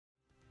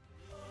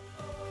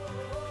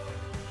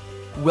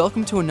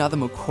Welcome to another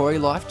Macquarie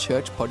Life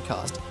Church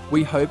podcast.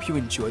 We hope you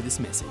enjoy this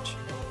message.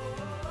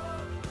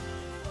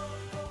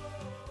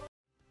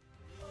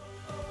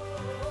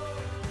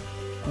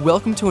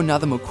 Welcome to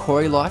another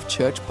Macquarie Life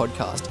Church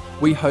podcast.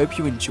 We hope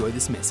you enjoy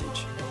this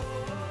message.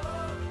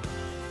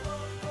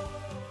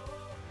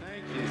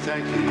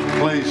 Thank you.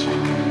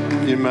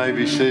 Please, you may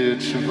be seated.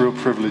 It's a real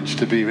privilege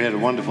to be. We had a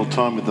wonderful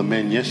time with the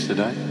men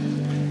yesterday.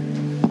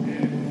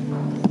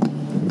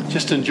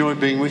 Just enjoy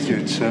being with you.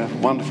 It's a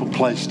wonderful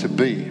place to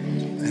be.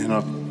 And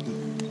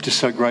I'm just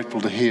so grateful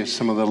to hear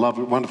some of the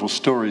lovely, wonderful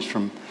stories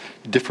from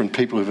different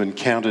people who've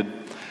encountered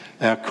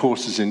our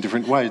courses in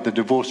different ways. The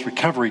divorce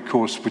recovery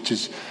course, which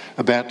is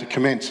about to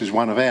commence, is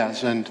one of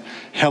ours. And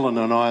Helen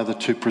and I are the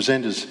two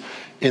presenters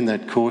in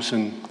that course.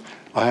 And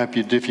I hope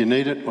you, if you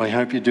need it, I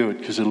hope you do it,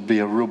 because it'll be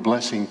a real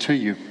blessing to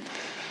you.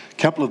 A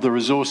couple of the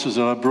resources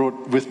that I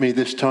brought with me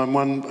this time.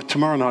 One,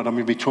 tomorrow night I'm going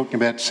to be talking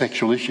about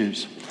sexual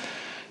issues.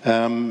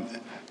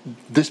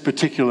 This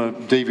particular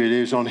DVD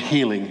is on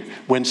healing.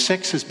 When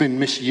sex has been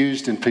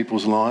misused in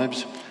people's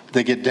lives,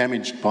 they get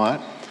damaged by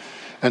it.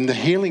 And the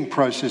healing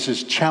process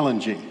is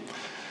challenging.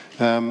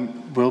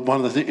 Well,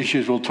 one of the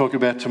issues we'll talk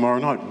about tomorrow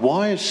night.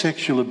 Why is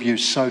sexual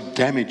abuse so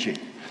damaging?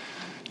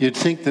 You'd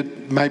think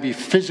that maybe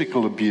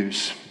physical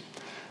abuse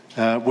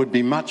would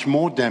be much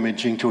more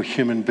damaging to a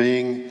human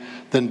being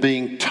than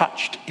being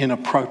touched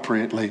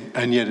inappropriately,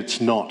 and yet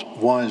it's not.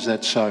 Why is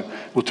that so?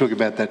 We'll talk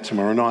about that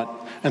tomorrow night.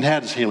 And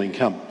how does healing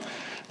come?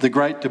 The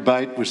great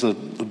debate was the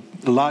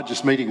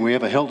largest meeting we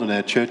ever held in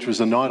our church was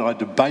the night I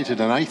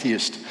debated an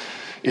atheist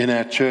in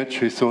our church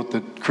who thought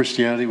that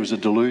Christianity was a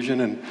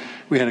delusion, and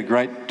we had a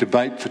great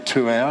debate for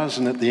 2 hours,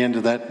 and at the end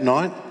of that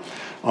night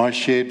I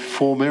shared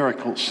 4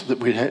 miracles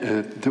that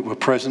that were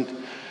present.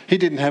 He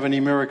didn't have any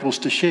miracles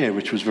to share,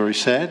 which was very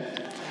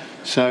sad.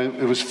 So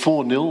it was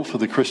 4-0 for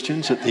the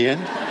Christians at the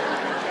end.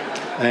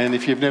 And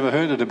if you've never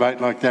heard a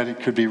debate like that, it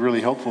could be really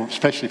helpful,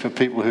 especially for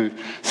people who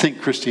think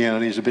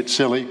Christianity is a bit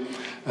silly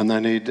and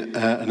they need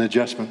an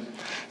adjustment.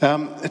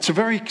 It's a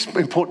very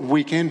important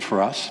weekend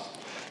for us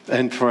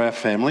and for our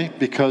family,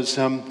 because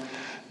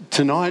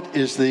tonight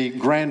is the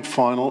grand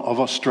final of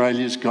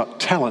Australia's Got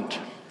Talent.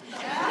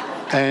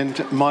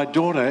 And my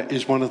daughter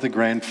is one of the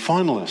grand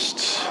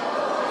finalists.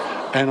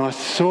 And I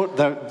thought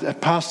that the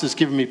pastor's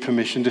given me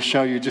permission to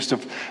show you just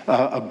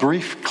a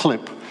brief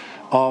clip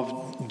of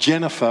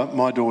Jennifer,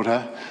 my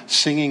daughter,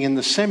 singing in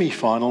the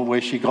semi-final where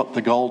she got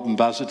the golden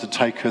buzzer to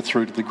take her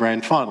through to the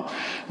grand final.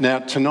 Now,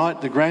 tonight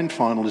the grand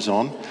final is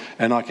on,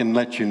 and I can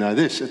let you know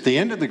this. At the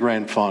end of the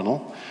grand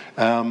final,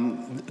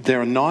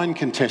 there are 9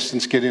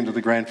 contestants get into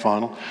the grand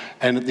final,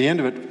 and at the end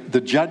of it,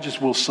 the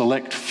judges will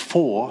select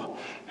 4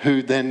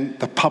 who then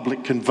the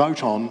public can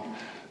vote on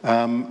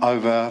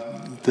over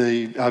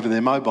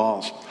their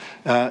mobiles.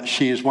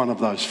 She is one of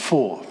those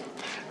 4.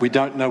 We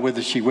don't know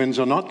whether she wins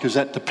or not, because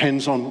that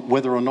depends on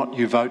whether or not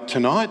you vote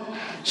tonight.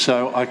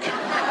 So I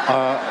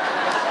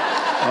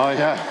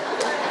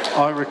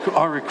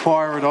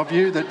require it of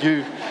you that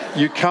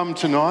you come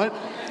tonight,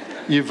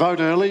 you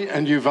vote early,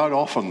 and you vote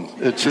often.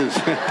 It's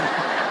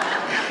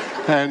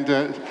and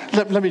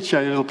let me show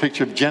you a little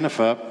picture of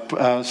Jennifer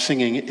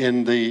singing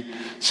in the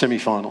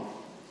semi-final.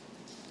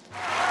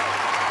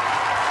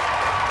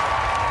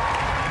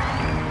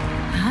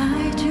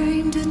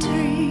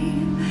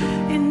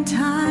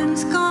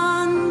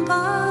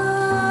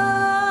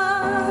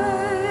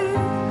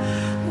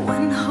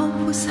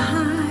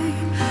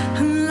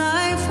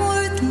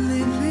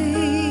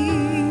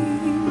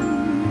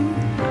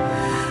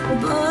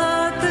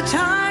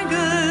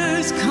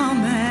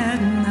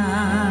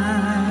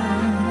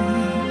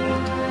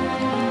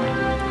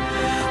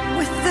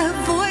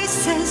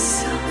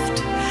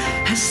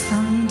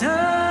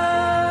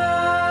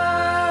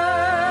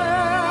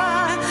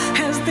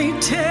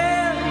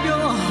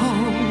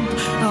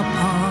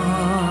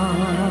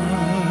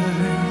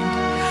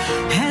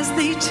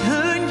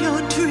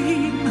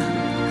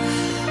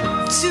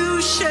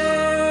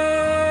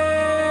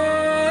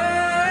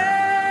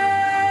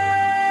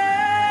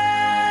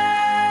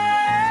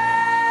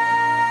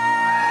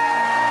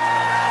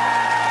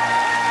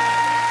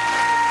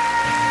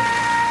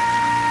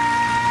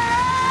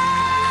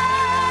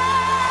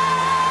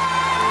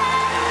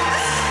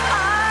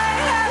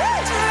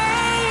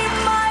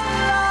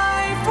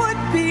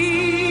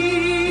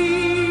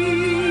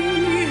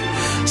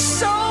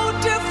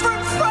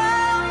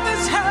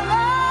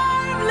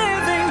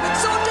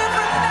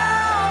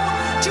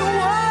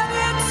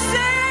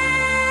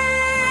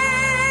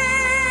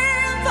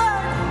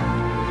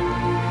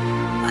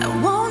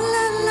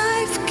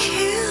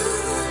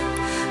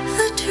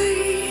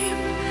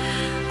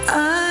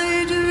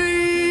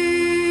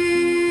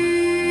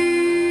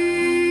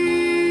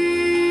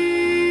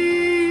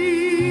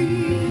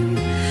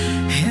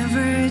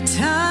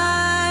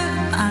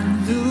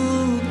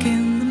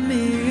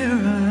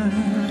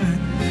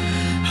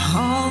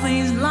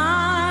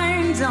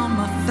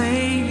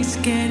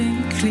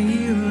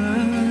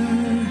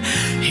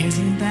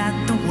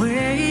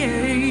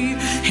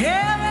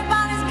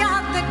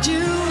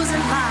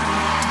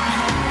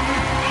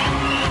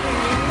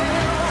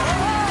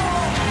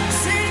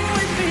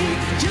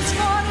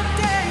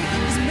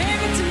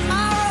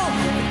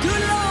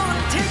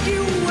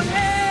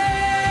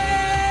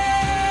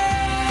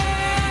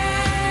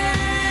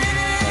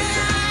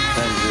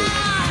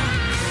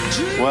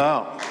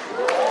 Wow.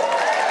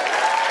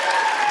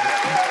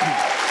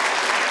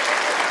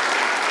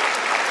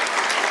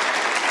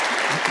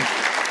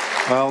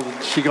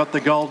 Well, she got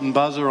the golden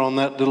buzzer on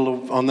that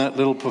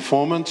little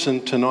performance,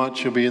 and tonight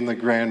she'll be in the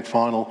grand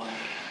final.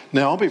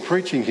 Now, I'll be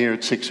preaching here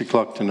at 6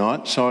 o'clock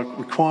tonight, so I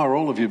require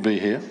all of you to be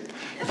here.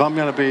 If I'm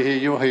going to be here,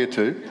 you're here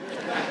too.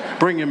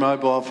 Bring your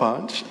mobile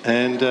phones,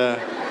 and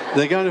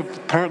they're going to,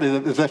 apparently,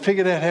 they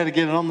figured out how to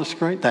get it on the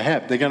screen. They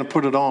have. They're going to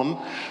put it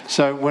on.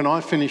 So when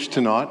I finish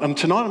tonight, and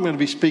tonight I'm going to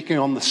be speaking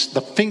on the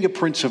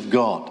fingerprints of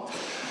God.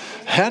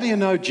 How do you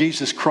know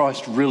Jesus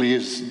Christ really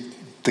is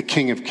the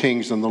King of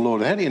Kings and the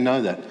Lord? How do you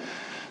know that?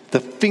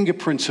 The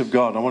fingerprints of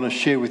God. I want to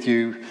share with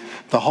you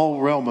the whole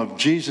realm of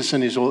Jesus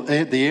and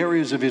the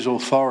areas of his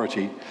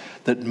authority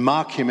that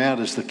mark him out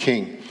as the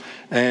King.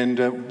 And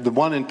the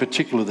one in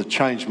particular that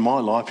changed my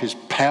life, his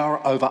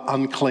power over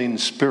unclean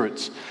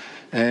spirits,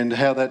 and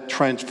how that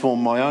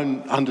transformed my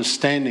own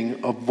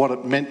understanding of what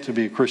it meant to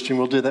be a Christian.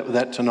 We'll do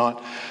that tonight.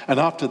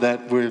 And after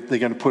that, they're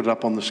going to put it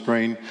up on the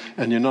screen,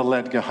 and you're not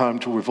allowed to go home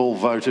till we've all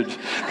voted.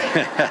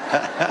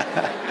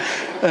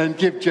 And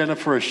give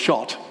Jennifer a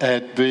shot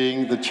at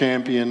being the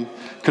champion,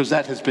 because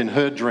that has been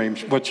her dream,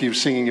 what she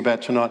was singing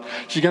about tonight.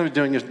 She's going to be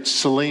doing a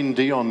Celine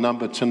Dion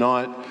number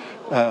tonight,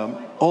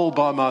 All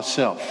By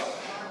Myself,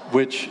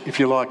 which, if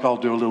you like, I'll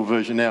do a little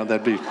version now.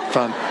 That'd be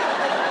fun.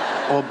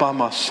 All By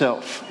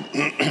Myself.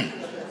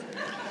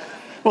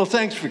 Well,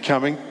 thanks for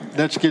coming.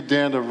 Let's get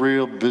down to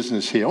real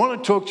business here. I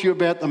want to talk to you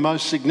about the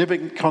most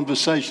significant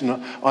conversation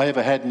I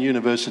ever had in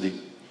university.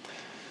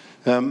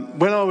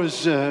 When I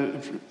was a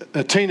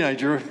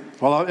teenager,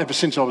 ever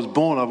since I was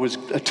born, I was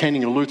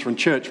attending a Lutheran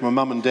church. My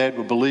mum and dad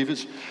were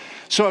believers.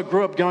 So I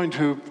grew up going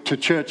to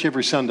church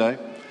every Sunday.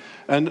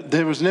 And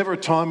there was never a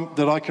time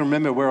that I can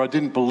remember where I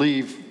didn't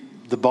believe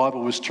the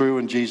Bible was true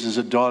and Jesus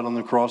had died on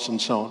the cross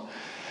and so on.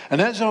 And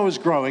as I was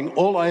growing,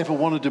 all I ever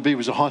wanted to be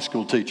was a high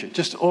school teacher.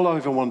 Just all I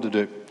ever wanted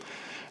to do.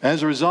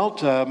 As a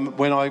result,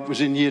 when I was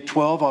in year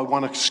 12, I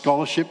won a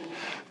scholarship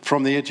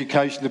from the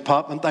education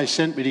department. They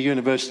sent me to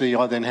university.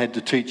 I then had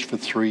to teach for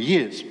 3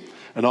 years.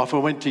 And off I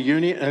went to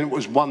uni, and it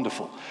was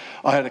wonderful.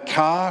 I had a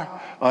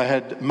car, I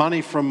had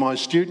money from my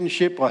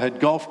studentship, I had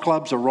golf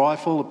clubs, a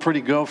rifle, a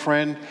pretty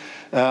girlfriend.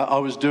 I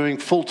was doing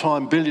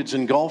full-time billiards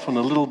and golf and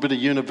a little bit of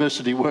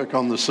university work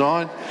on the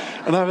side.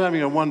 And I was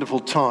having a wonderful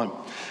time.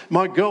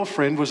 My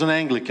girlfriend was an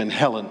Anglican,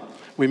 Helen.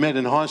 We met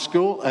in high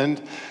school,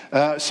 and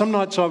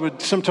sometimes I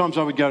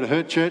would go to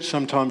her church,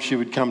 sometimes she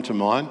would come to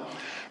mine.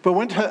 But I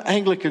went to her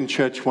Anglican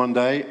church one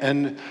day,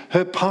 and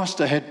her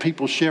pastor had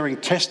people sharing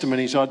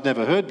testimonies I'd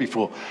never heard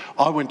before.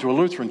 I went to a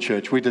Lutheran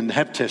church. We didn't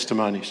have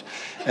testimonies.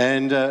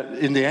 And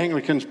in the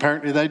Anglicans,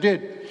 apparently they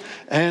did.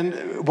 And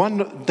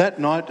that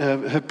night,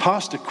 her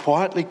pastor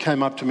quietly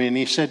came up to me and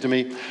he said to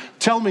me,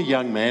 "Tell me,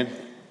 young man,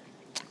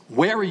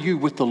 where are you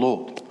with the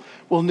Lord?"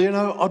 Well, you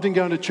know, I've been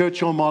going to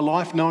church all my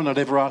life. No one had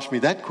ever asked me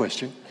that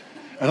question.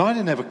 And I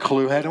didn't have a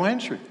clue how to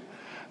answer it.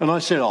 And I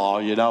said,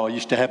 I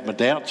used to have my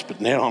doubts,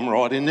 but now I'm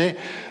right in there.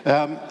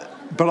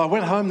 But I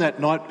went home that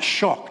night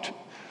shocked.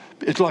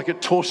 It's like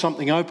it tore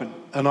something open.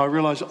 And I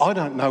realised I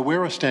don't know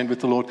where I stand with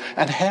the Lord.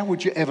 And how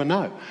would you ever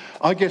know?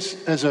 I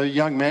guess as a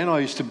young man, I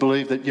used to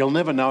believe that you'll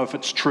never know if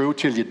it's true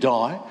till you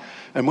die.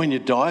 And when you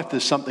die, if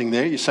there's something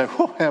there, you say,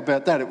 how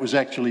about that? It was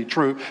actually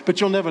true.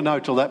 But you'll never know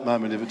till that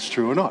moment if it's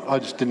true or not. I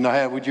just didn't know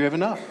how would you ever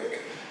know.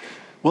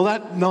 Well,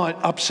 that night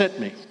upset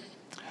me.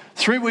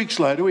 3 weeks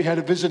later, we had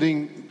a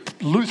visiting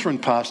Lutheran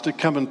pastor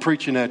come and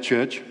preach in our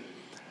church,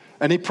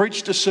 and he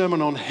preached a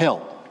sermon on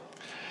hell.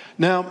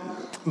 Now,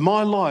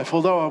 my life,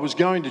 although I was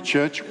going to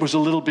church, was a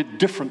little bit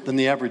different than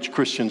the average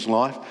Christian's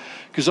life,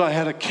 because I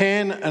had a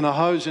can and a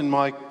hose in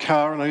my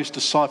car, and I used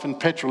to siphon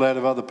petrol out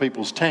of other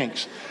people's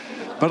tanks.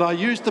 But I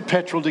used the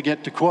petrol to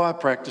get to choir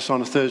practice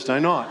on a Thursday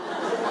night.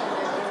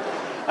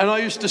 And I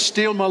used to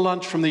steal my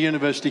lunch from the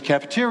university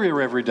cafeteria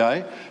every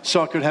day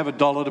so I could have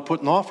 $1 to put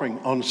in the offering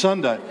on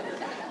Sunday.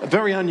 A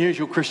very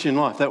unusual Christian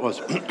life, that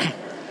was.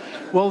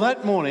 Well,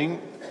 that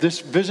morning, this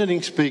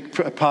visiting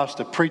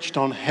pastor preached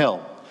on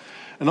hell.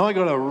 And I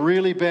got a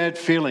really bad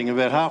feeling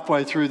about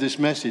halfway through this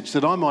message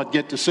that I might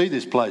get to see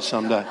this place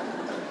someday.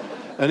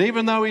 And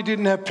even though he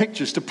didn't have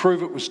pictures to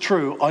prove it was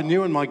true, I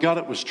knew in my gut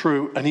it was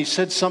true. And he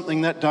said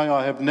something that day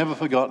I have never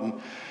forgotten.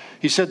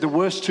 He said the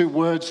worst 2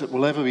 words that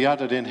will ever be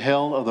uttered in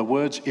hell are the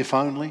words, if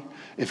only.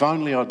 If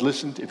only I'd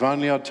listened. If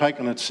only I'd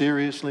taken it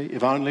seriously.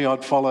 If only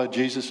I'd followed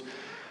Jesus.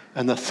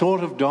 And the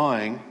thought of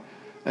dying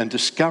and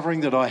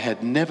discovering that I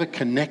had never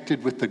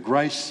connected with the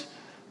grace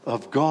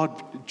of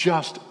God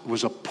just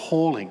was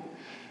appalling.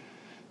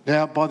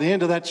 Now, by the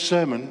end of that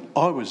sermon,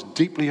 I was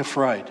deeply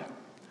afraid.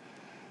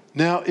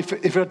 Now,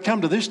 if I'd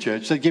come to this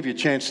church, they'd give you a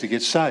chance to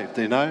get saved,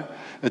 you know.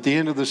 At the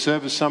end of the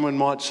service, someone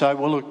might say,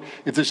 well, look,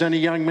 if there's any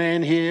young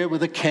man here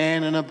with a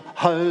can and a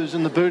hose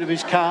in the boot of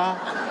his car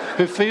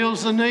who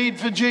feels the need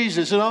for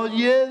Jesus, and I went,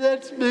 yeah,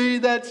 that's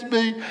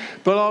me.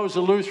 But I was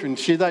a Lutheran.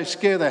 See, they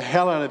scare the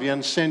hell out of you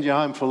and send you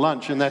home for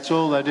lunch, and that's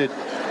all they did.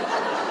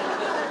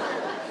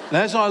 And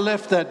as I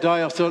left that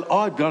day, I thought,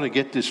 I've got to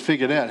get this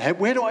figured out.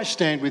 Where do I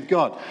stand with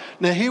God?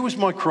 Now, here was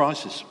my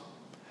crisis.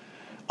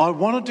 I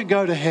wanted to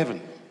go to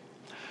heaven,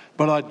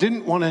 but I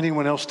didn't want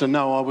anyone else to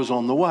know I was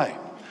on the way.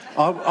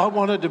 I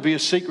wanted to be a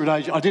secret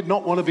agent. I did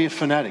not want to be a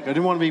fanatic. I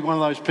didn't want to be one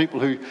of those people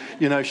who,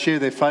 share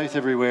their faith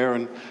everywhere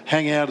and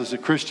hang out as a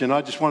Christian.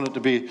 I just wanted to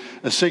be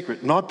a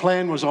secret. My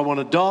plan was I want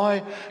to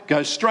die,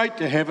 go straight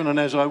to heaven, and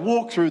as I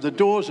walk through the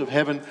doors of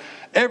heaven,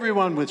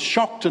 everyone with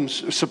shocked and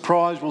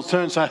surprise will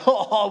turn and say,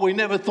 "Oh, we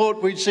never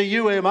thought we'd see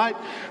you here, mate."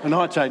 And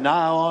I'd say,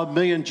 "No,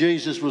 me and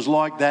Jesus was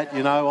like that,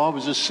 I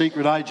was a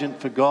secret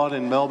agent for God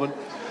in Melbourne."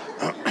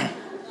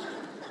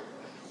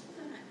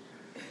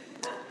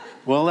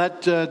 Well,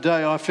 that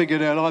day I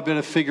figured out I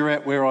better figure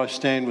out where I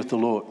stand with the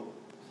Lord.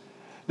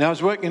 Now, I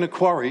was working in a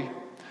quarry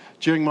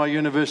during my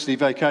university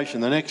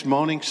vacation. The next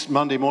morning,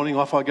 Monday morning,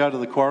 off I go to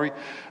the quarry,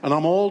 and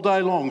I'm all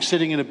day long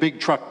sitting in a big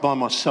truck by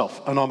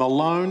myself, and I'm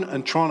alone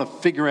and trying to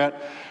figure out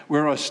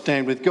where I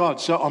stand with God.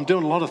 So I'm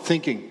doing a lot of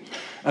thinking,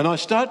 and I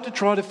start to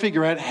try to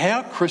figure out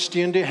how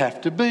Christian do you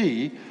have to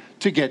be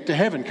to get to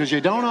heaven, because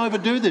you don't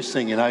overdo this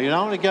thing, you don't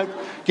want to go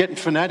getting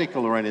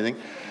fanatical or anything.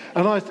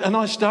 And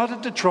I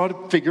started to try to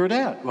figure it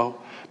out. Well,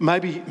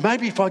 maybe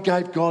if I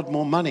gave God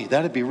more money,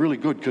 that'd be really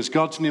good, because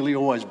God's nearly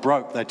always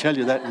broke. They tell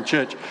you that in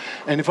church.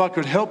 And if I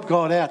could help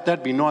God out,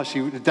 that'd be nice.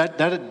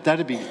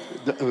 That'd be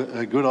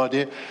a good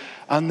idea.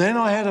 And then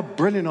I had a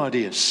brilliant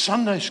idea.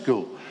 Sunday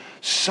school.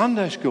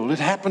 It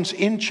happens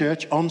in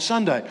church on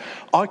Sunday.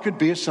 I could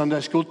be a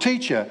Sunday school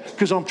teacher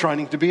because I'm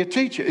training to be a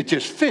teacher. It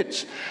just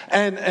fits.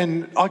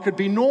 And I could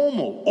be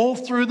normal all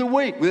through the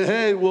week.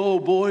 Hey, whoa,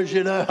 boys,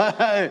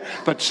 hey.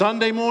 But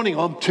Sunday morning,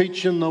 I'm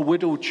teaching the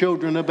little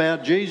children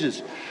about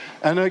Jesus.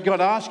 And I've got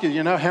to ask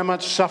you, how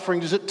much suffering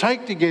does it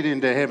take to get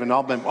into heaven?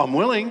 I'm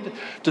willing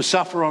to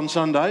suffer on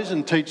Sundays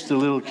and teach the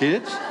little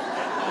kids.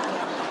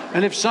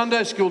 And if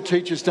Sunday school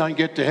teachers don't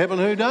get to heaven,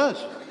 who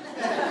does?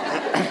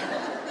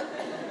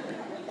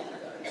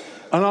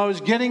 And I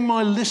was getting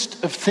my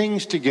list of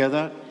things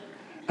together,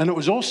 and it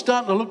was all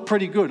starting to look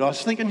pretty good. I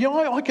was thinking,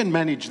 I can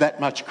manage that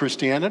much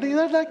Christianity.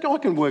 I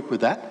can work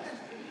with that.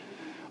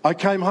 I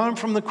came home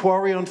from the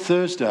quarry on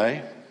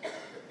Thursday.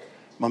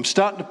 I'm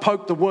starting to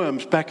poke the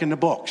worms back in the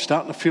box,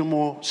 starting to feel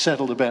more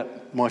settled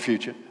about my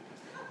future.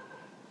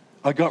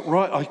 I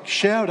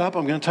showered up.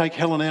 I'm going to take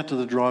Helen out to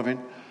the drive-in.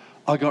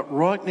 I got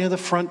right near the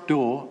front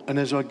door, and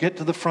as I get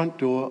to the front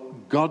door,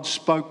 God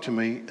spoke to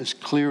me as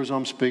clear as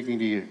I'm speaking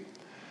to you.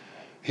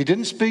 He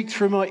didn't speak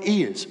through my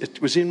ears. It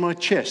was in my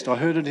chest. I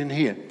heard it in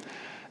here.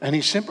 And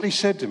he simply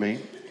said to me,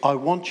 "I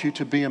want you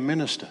to be a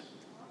minister."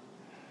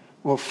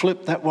 Well,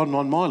 flip, that wasn't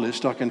on my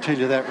list. I can tell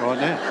you that right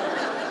now.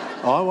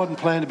 I wasn't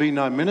planning to be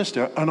no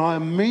minister. And I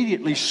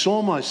immediately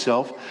saw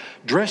myself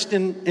dressed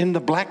in the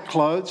black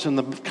clothes and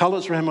the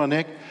colours around my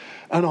neck.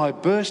 And I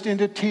burst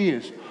into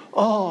tears.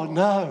 Oh,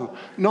 no.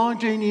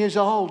 19 years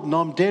old and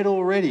I'm dead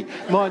already.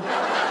 My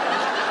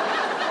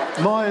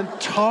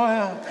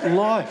entire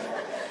life.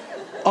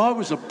 I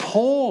was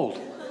appalled.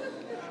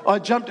 I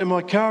jumped in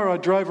my car, I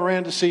drove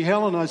around to see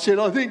Helen. I said,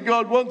 "I think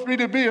God wants me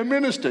to be a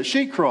minister."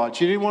 She cried.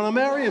 She didn't want to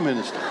marry a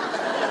minister.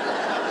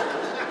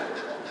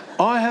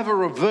 I have a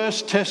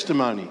reverse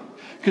testimony,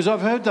 because I've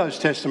heard those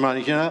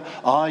testimonies,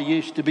 I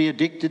used to be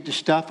addicted to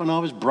stuff and I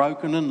was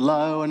broken and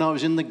low and I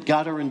was in the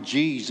gutter and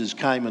Jesus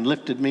came and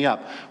lifted me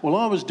up. Well,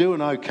 I was doing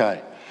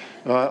okay.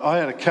 I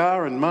had a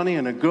car and money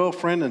and a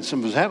girlfriend and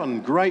was having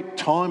a great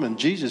time, and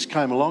Jesus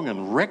came along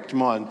and wrecked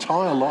my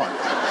entire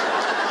life.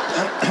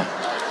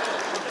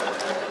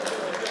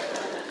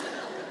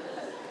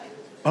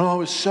 And I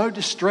was so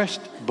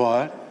distressed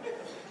by it.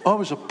 I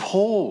was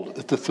appalled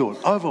at the thought,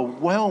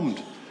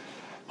 overwhelmed.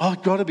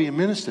 I've got to be a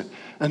minister.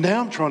 And now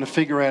I'm trying to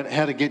figure out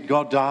how to get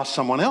God to ask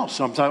someone else.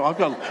 I'm saying, I've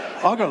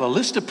got a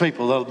list of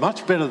people that are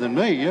much better than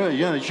me.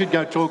 You should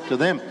go talk to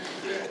them.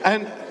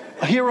 And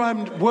here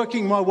I'm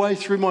working my way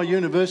through my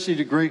university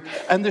degree,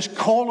 and this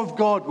call of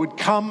God would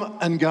come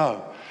and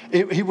go.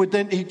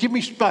 He'd give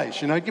me space,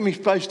 give me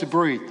space to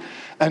breathe.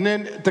 And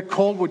then the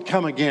call would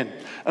come again.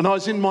 And I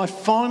was in my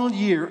final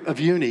year of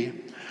uni,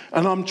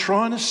 and I'm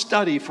trying to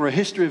study for a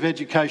history of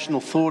educational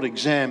thought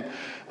exam.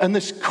 And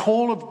this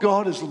call of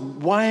God is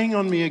weighing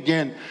on me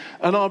again.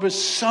 And I was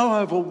so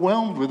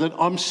overwhelmed with it.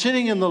 I'm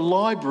sitting in the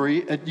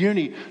library at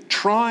uni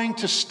trying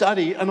to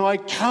study, and I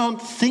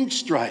can't think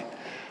straight.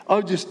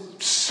 I'm just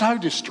so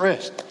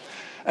distressed.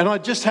 And I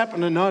just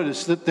happened to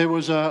notice that there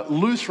was a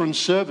Lutheran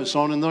service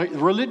on in the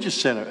religious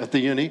centre at the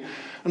uni.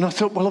 And I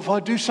thought, well, if I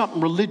do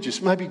something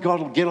religious, maybe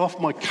God will get off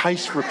my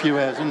case for a few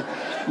hours and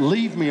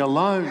leave me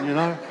alone,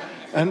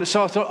 And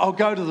so I thought, I'll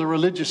go to the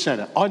religious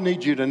centre. I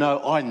need you to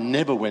know I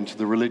never went to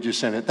the religious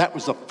centre. That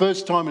was the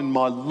first time in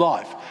my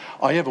life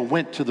I ever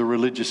went to the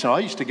religious centre. I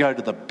used to go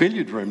to the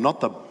billiard room,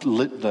 not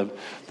the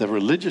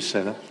religious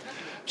centre.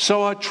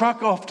 So I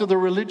truck off to the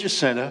religious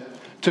centre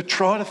to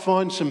try to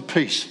find some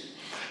peace.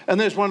 And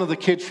there's one of the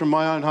kids from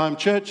my own home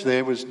church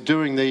there was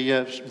doing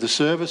the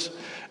service,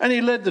 and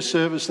he led the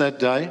service that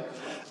day,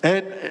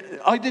 and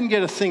I didn't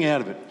get a thing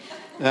out of it.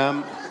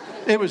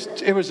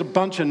 It was a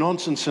bunch of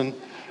nonsense, and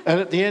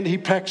at the end he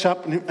packs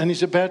up and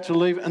he's about to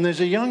leave, and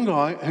there's a young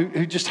guy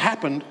who just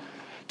happened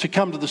to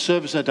come to the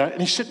service that day,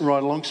 and he's sitting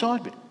right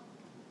alongside me.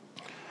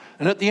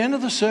 And at the end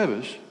of the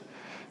service,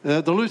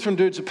 the Lutheran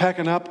dudes are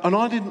packing up, and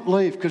I didn't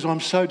leave because I'm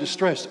so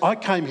distressed. I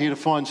came here to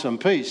find some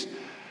peace,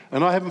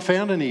 and I haven't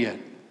found any yet.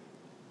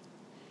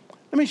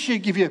 Let me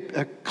give you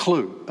a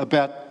clue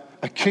about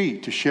a key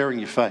to sharing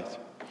your faith.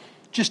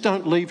 Just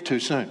don't leave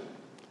too soon.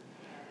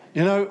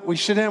 You know, we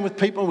sit down with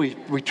people,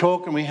 we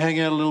talk and we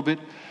hang out a little bit.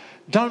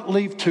 Don't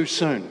leave too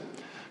soon,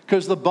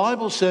 because the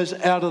Bible says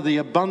out of the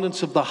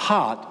abundance of the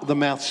heart, the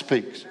mouth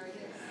speaks.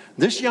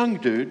 This young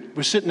dude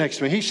was sitting next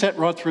to me. He sat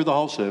right through the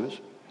whole service.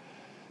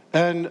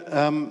 And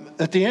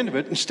at the end of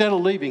it, instead of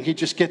leaving, he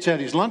just gets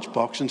out his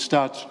lunchbox and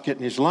starts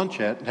getting his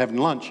lunch out and having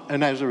lunch.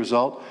 And as a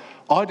result,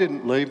 I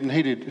didn't leave and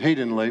he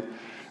didn't leave.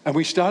 And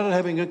we started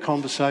having a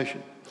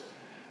conversation.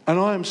 And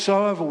I am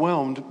so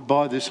overwhelmed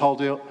by this whole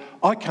deal,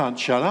 I can't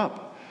shut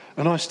up.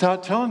 And I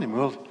start telling him,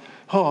 well,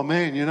 oh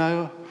man, you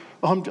know,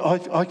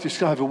 I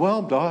just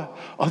overwhelmed. I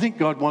think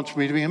God wants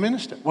me to be a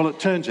minister. Well, it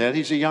turns out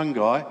he's a young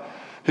guy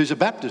who's a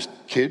Baptist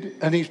kid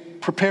and he's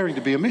preparing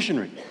to be a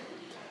missionary.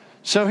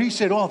 So he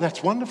said, oh,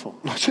 that's wonderful.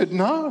 And I said,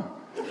 no,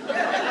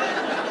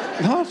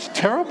 it's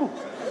terrible.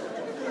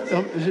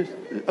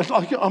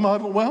 I'm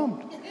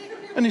overwhelmed.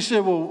 And he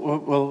said,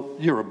 well,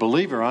 you're a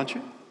believer, aren't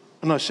you?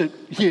 And I said,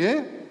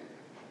 yeah.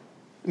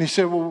 And he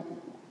said, well,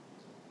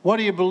 what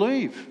do you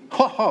believe?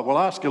 Well,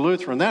 ask a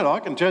Lutheran that. I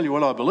can tell you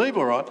what I believe,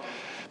 all right.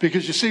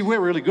 Because you see,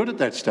 we're really good at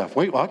that stuff.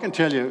 I can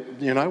tell you,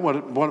 you know,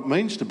 what it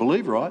means to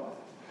believe, right?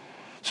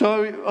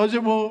 So I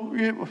said, well,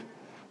 yeah,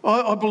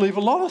 I believe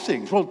a lot of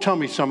things. Well, tell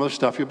me some of the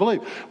stuff you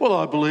believe. Well,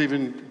 I believe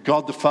in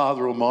God the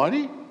Father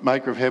Almighty,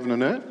 maker of heaven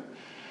and earth.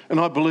 And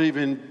I believe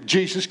in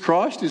Jesus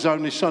Christ, his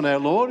only Son, our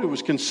Lord, who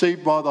was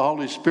conceived by the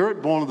Holy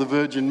Spirit, born of the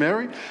Virgin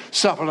Mary,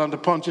 suffered under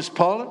Pontius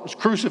Pilate, was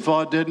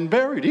crucified, dead and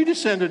buried. He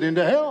descended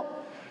into hell.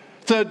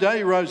 Third day,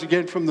 he rose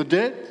again from the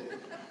dead.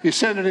 He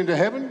ascended into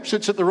heaven,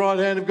 sits at the right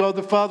hand of God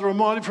the Father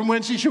Almighty, from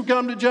whence he shall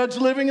come to judge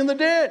the living and the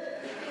dead.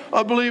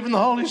 I believe in the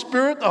Holy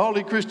Spirit, the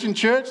Holy Christian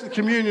Church, the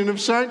communion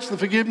of saints, the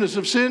forgiveness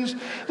of sins,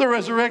 the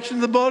resurrection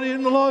of the body,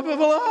 and the life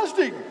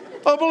everlasting.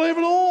 I believe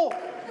it all.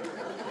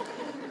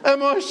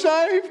 Am I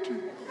saved?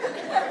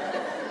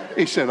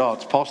 He said, oh,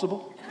 it's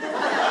possible.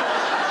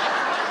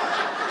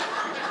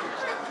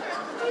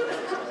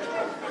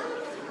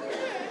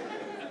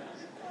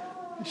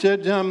 He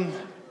said,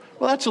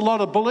 well, that's a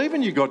lot of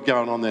believing you got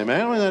going on there,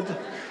 man. I mean,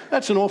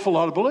 that's an awful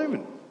lot of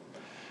believing.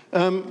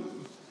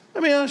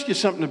 Let me ask you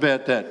something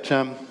about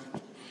that.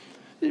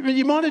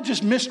 You might have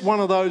just missed one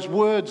of those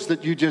words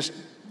that you just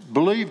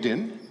believed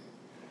in.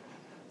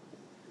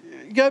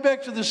 Go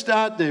back to the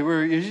start there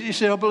where you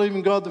said, I believe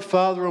in God the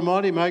Father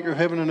Almighty, maker of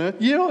heaven and earth.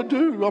 Yeah, I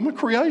do. I'm a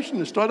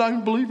creationist. I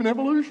don't believe in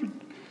evolution.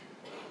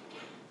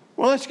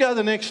 Well, let's go to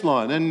the next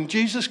line. And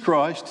Jesus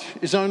Christ,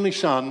 his only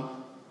Son,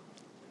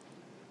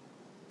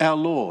 our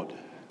Lord.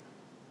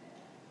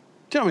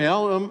 Tell me,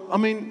 Al, I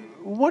mean,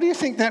 what do you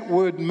think that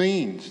word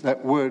means,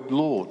 that word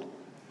Lord?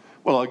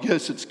 Well, I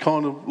guess it's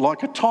kind of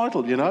like a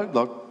title, you know.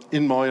 Like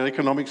in my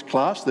economics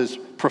class, there's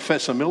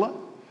Professor Miller.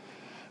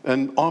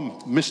 And I'm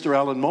Mr.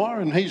 Alan Meyer,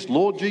 and he's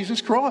Lord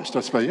Jesus Christ.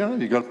 I suppose, you know,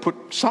 you've got to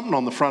put something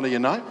on the front of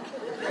your name.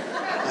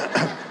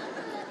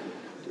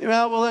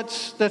 Well,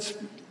 that's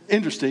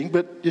interesting.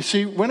 But you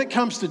see, when it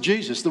comes to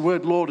Jesus, the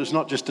word Lord is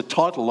not just a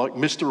title like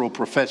Mr. or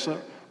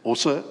Professor or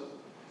Sir,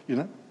 you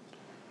know.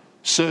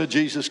 Sir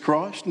Jesus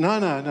Christ.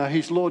 No,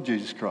 he's Lord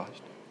Jesus Christ.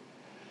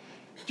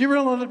 Do you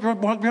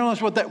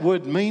realise what that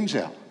word means,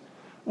 Al?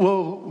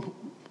 Well,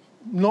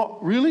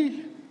 not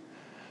really.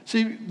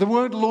 See, the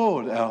word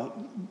Lord,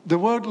 Al, the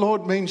word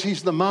Lord means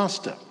he's the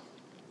master.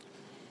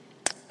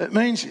 It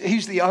means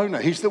he's the owner.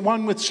 He's the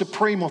one with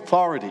supreme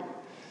authority.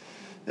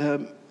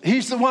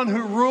 He's the one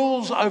who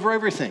rules over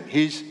everything.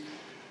 He's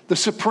the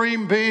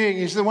supreme being.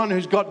 He's the one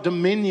who's got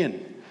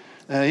dominion.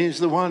 He's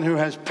the one who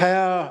has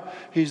power.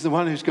 He's the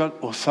one who's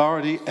got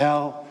authority.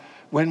 Al,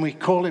 when we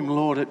call him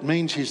Lord, it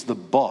means he's the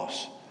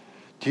boss.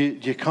 Do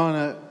you kind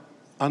of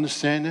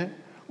understand that?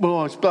 Well,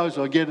 I suppose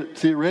I get it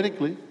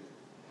theoretically.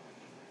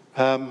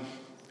 Well,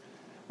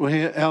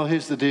 Al,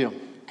 here's the deal.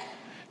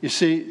 You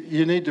see,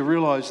 you need to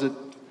realise that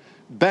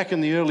back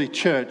in the early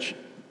church,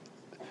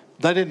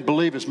 they didn't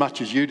believe as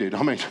much as you did.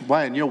 I mean,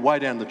 Wayne, you're way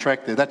down the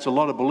track there. That's a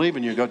lot of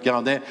believing you got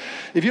going there.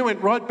 If you went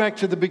right back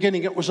to the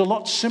beginning, it was a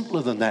lot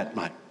simpler than that,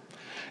 mate.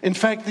 In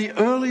fact, the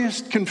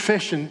earliest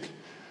confession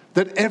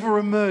that ever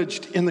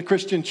emerged in the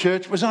Christian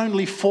church was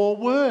only 4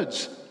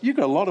 words. You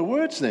got a lot of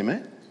words there,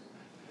 man.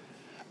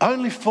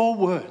 Only 4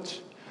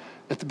 words.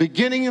 At the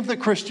beginning of the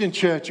Christian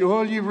church,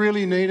 all you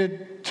really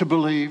needed to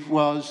believe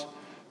was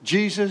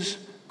Jesus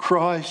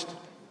Christ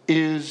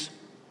is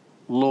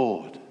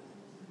Lord.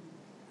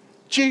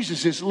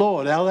 Jesus is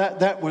Lord. Now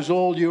that was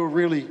all you were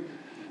really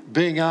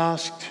being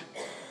asked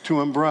to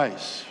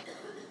embrace.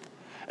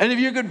 And if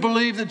you could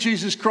believe that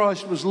Jesus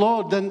Christ was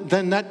Lord,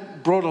 then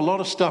that brought a lot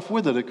of stuff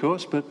with it, of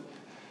course, but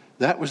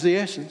that was the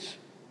essence.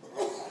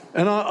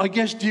 And I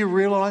guess, do you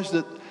realise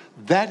that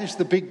that is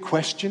the big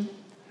question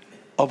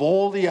of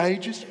all the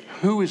ages?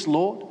 Who is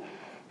Lord?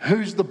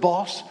 Who's the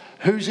boss?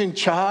 Who's in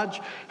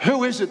charge?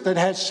 Who is it that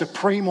has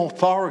supreme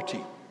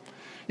authority?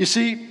 You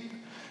see,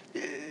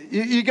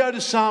 You go to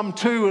Psalm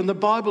 2 and the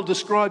Bible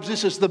describes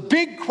this as the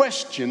big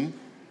question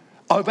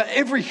over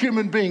every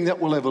human being that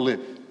will ever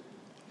live.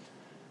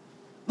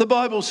 The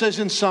Bible says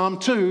in Psalm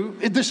 2,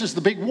 this is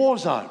the big war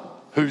zone.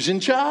 Who's in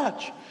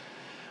charge?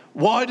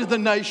 Why do the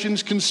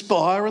nations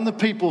conspire and the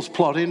peoples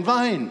plot in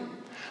vain?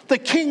 The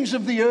kings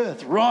of the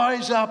earth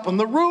rise up and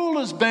the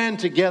rulers band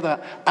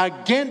together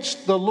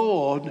against the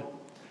Lord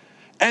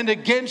and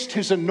against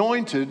his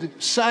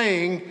anointed,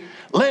 saying,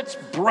 let's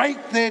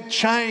break their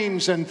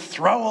chains and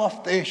throw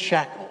off their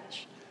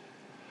shackles.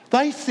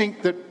 They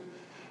think that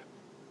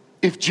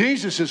if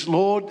Jesus is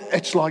Lord,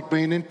 it's like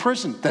being in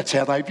prison. That's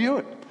how they view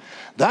it.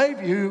 They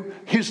view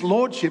his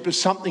lordship as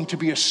something to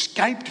be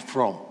escaped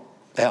from.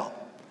 Now,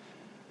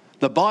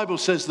 the Bible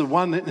says the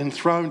one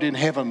enthroned in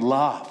heaven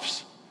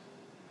laughs.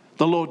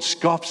 The Lord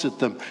scoffs at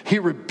them. He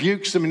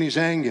rebukes them in his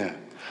anger.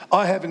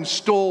 I have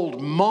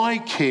installed my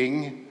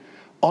king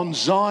on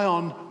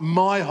Zion,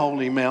 my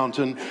holy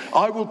mountain.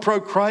 I will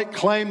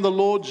proclaim the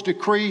Lord's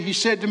decree. He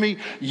said to me,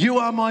 you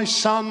are my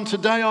son.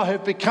 Today I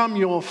have become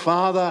your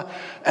father.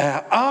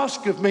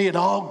 Ask of me and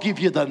I'll give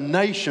you the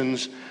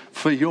nations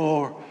for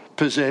your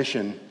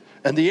possession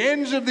and the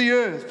ends of the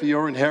earth for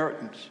your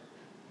inheritance.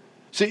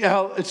 See,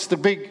 Al, it's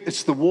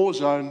the war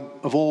zone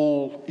of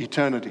all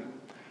eternity.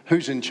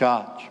 Who's in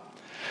charge?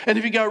 And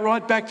if you go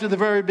right back to the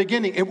very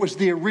beginning, it was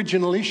the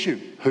original issue.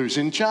 Who's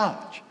in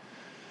charge?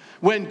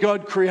 When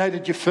God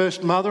created your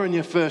first mother and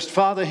your first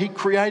father, he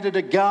created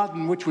a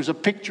garden which was a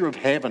picture of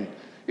heaven.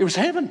 It was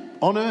heaven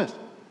on earth.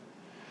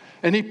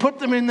 And he put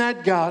them in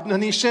that garden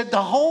and he said,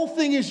 the whole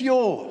thing is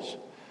yours.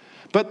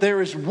 But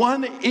there is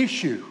one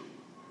issue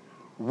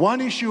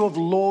of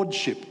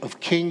lordship, of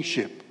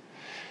kingship.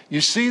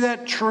 You see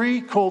that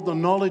tree called the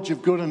knowledge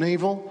of good and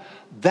evil?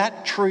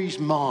 That tree's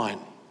mine.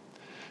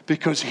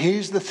 Because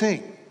here's the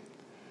thing.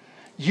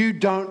 You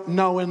don't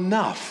know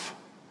enough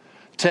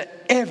to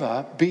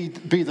ever be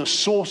the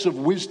source of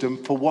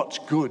wisdom for what's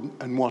good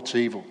and what's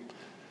evil.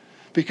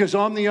 Because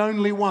I'm the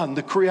only one,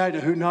 the creator,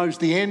 who knows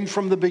the end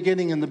from the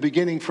beginning and the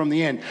beginning from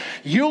the end.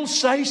 You'll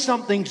say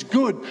something's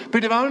good,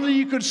 but if only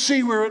you could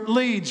see where it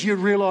leads, you'd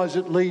realize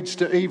it leads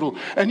to evil.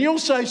 And you'll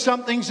say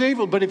something's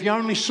evil, but if you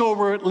only saw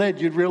where it led,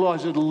 you'd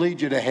realize it'll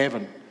lead you to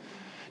heaven.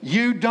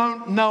 You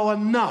don't know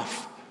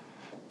enough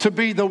to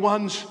be the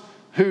ones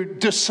who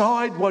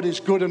decide what is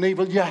good and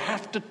evil. You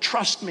have to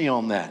trust me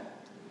on that.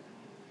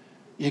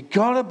 You've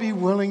got to be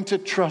willing to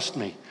trust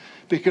me,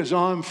 because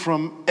I'm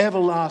from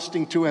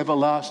everlasting to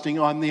everlasting.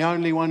 I'm the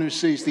only one who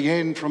sees the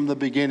end from the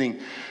beginning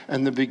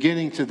and the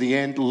beginning to the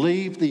end.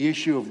 Leave the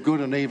issue of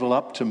good and evil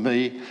up to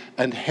me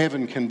and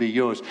heaven can be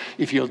yours.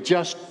 If you'll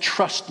just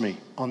trust me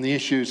on the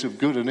issues of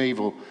good and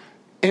evil,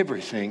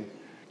 everything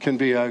can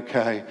be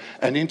okay.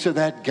 And into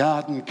that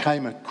garden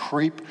came a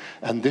creep,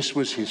 and this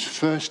was his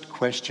first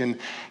question.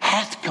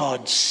 Hath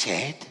God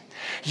said,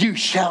 you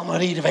shall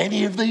not eat of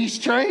any of these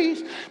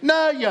trees?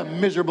 No, you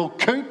miserable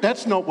coot.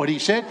 That's not what he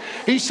said.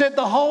 He said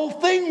the whole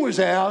thing was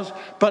ours,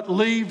 but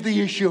leave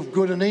the issue of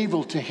good and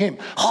evil to him.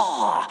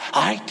 Oh,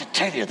 I hate to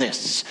tell you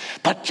this,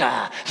 but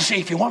see,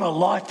 if you want a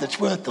life that's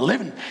worth the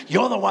living,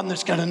 you're the one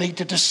that's going to need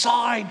to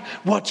decide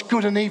what's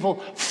good and evil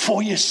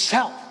for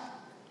yourself.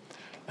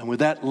 And with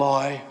that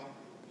lie,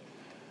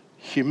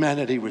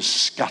 humanity was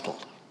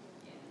scuttled.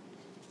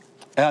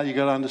 Al, you've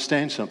got to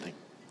understand something.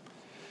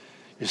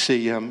 You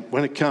see,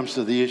 when it comes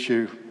to the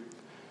issue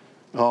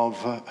of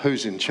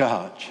who's in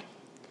charge,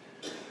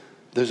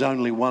 there's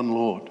only one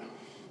Lord.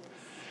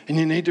 And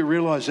you need to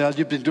realise, Al,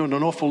 you've been doing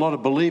an awful lot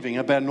of believing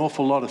about an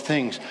awful lot of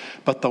things,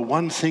 but the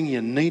one thing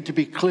you need to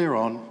be clear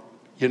on,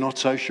 you're not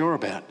so sure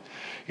about.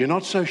 You're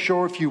not so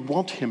sure if you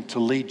want him to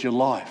lead your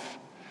life.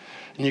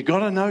 And you've got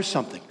to know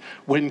something.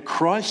 When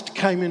Christ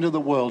came into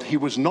the world, he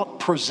was not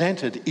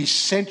presented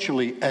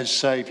essentially as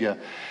Saviour.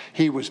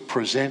 He was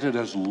presented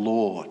as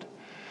Lord.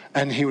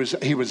 And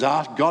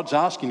God's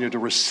asking you to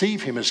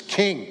receive him as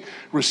king,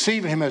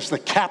 receive him as the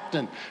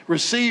captain,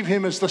 receive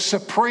him as the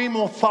supreme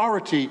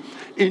authority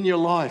in your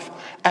life.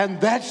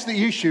 And that's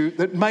the issue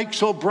that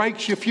makes or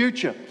breaks your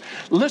future.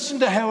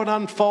 Listen to how it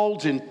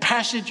unfolds in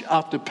passage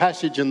after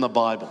passage in the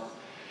Bible.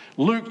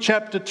 Luke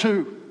chapter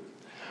 2.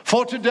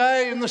 For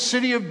today in the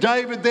city of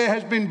David there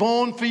has been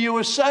born for you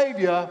a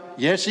Saviour.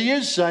 Yes, he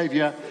is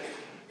Saviour,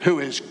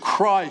 who is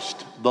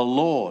Christ the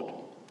Lord.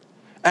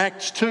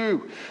 Acts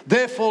 2,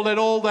 therefore let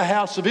all the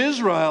house of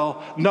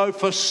Israel know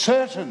for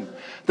certain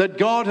that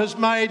God has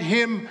made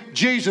him,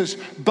 Jesus,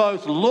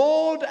 both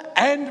Lord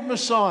and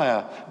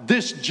Messiah,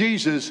 this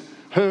Jesus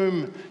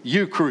whom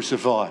you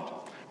crucified.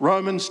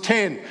 Romans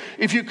 10,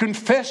 if you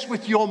confess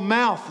with your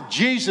mouth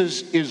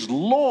Jesus is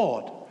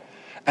Lord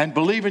and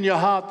believe in your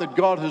heart that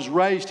God has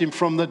raised him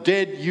from the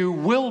dead, you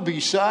will be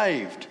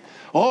saved.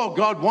 Oh,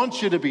 God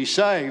wants you to be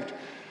saved.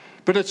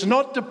 But it's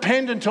not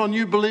dependent on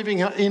you believing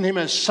in him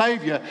as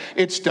Saviour.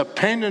 It's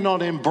dependent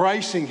on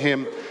embracing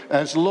him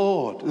as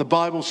Lord. The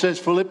Bible says,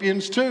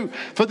 Philippians 2,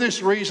 for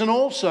this reason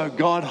also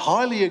God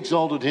highly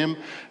exalted him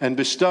and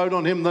bestowed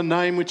on him the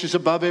name which is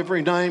above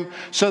every name,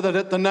 so that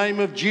at the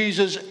name of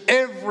Jesus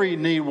every every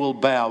knee will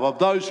bow, of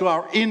those who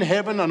are in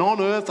heaven and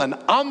on earth and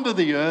under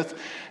the earth,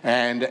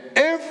 and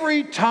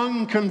every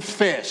tongue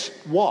confess,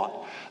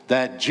 what?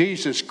 That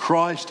Jesus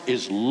Christ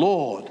is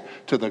Lord,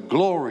 to the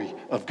glory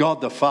of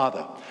God the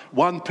Father.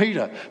 1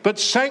 Peter, but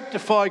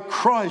sanctify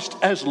Christ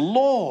as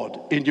Lord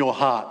in your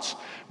hearts.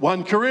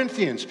 1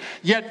 Corinthians,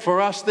 yet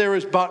for us there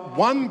is but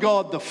one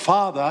God the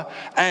Father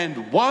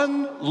and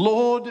one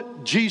Lord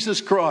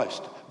Jesus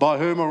Christ, by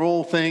whom are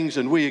all things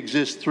and we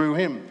exist through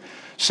him.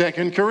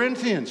 2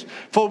 Corinthians,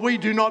 for we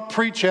do not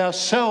preach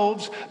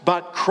ourselves,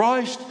 but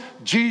Christ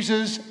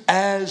Jesus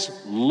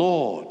as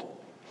Lord.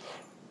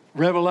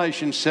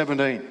 Revelation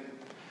 17,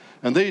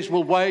 and these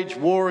will wage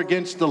war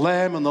against the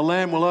Lamb, and the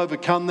Lamb will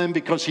overcome them,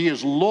 because he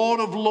is Lord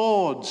of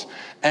lords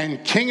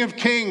and King of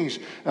kings,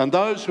 and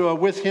those who are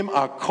with him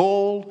are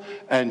called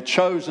and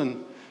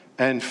chosen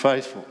and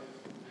faithful.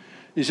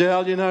 You say,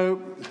 Al, you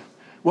know,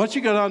 what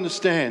you got to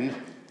understand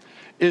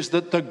is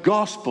that the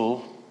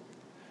gospel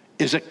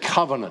is a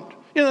covenant.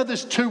 You know,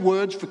 there's two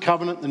words for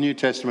covenant in the New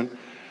Testament.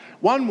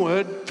 One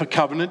word for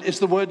covenant is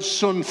the word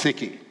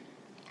sunthiki.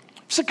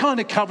 It's the kind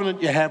of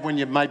covenant you have when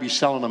you're maybe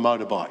selling a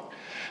motorbike.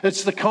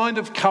 It's the kind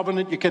of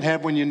covenant you can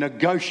have when you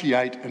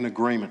negotiate an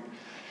agreement.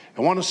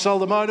 I want to sell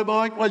the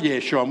motorbike? Well, yeah,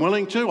 sure, I'm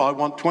willing to. I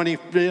want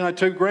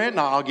 $2,000.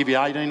 No, I'll give you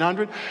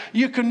 $1,800.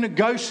 You can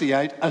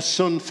negotiate a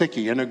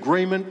sunthiki, an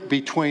agreement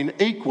between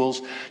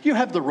equals. You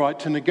have the right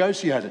to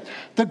negotiate it.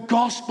 The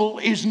gospel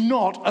is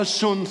not a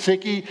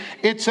sunthiki,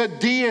 it's a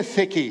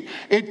diathiki.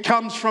 It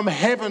comes from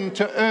heaven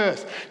to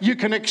earth. You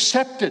can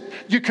accept it,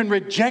 you can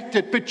reject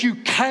it, but you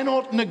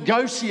cannot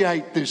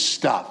negotiate this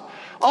stuff.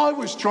 I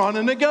was trying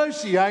to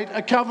negotiate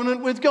a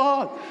covenant with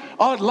God.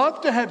 I'd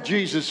love to have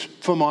Jesus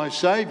for my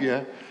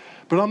Saviour,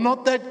 but I'm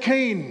not that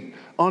keen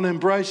on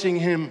embracing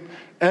him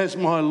as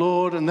my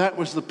Lord. And that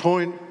was the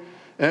point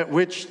at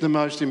which the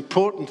most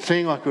important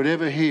thing I could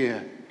ever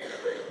hear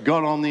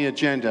got on the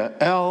agenda.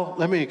 Al,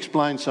 let me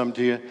explain something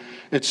to you.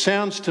 It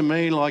sounds to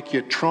me like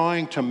you're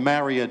trying to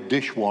marry a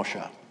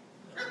dishwasher.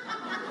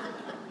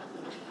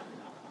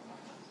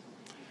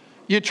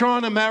 You're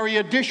trying to marry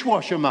a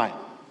dishwasher, mate.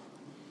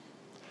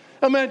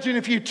 Imagine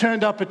if you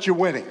turned up at your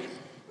wedding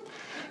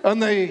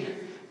and the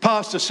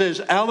pastor says,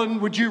 Alan,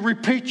 would you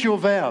repeat your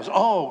vows?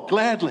 Oh,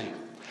 gladly.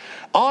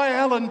 I,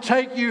 Alan,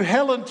 take you,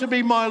 Helen, to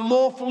be my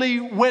lawfully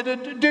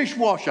wedded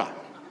dishwasher.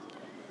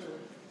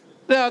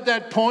 Now, at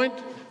that point,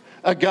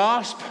 a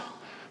gasp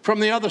from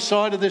the other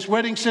side of this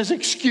wedding says,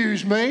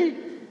 excuse me?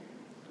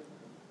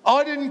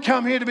 I didn't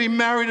come here to be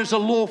married as a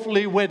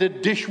lawfully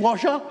wedded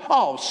dishwasher.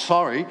 Oh,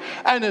 sorry.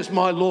 And as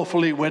my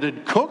lawfully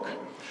wedded cook,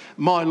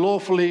 my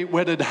lawfully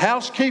wedded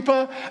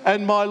housekeeper,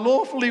 and my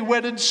lawfully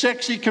wedded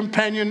sexy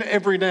companion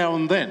every now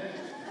and then.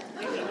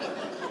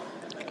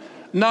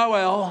 No,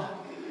 Al,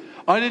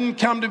 I didn't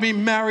come to be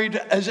married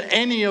as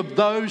any of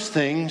those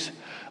things.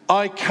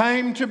 I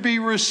came to be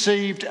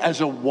received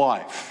as a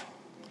wife.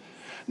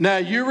 Now,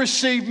 you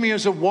receive me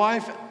as a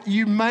wife,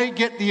 you may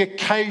get the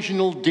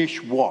occasional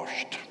dish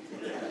washed.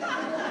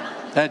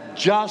 That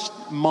just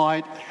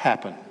might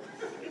happen.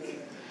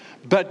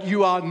 But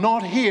you are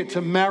not here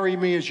to marry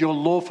me as your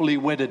lawfully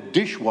wedded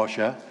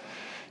dishwasher.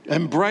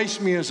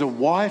 Embrace me as a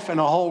wife, and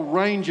a whole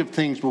range of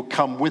things will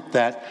come with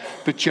that.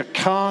 But you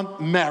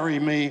can't marry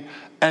me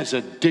as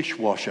a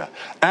dishwasher.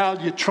 Al,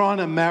 you're trying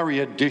to marry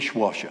a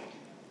dishwasher.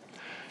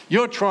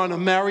 You're trying to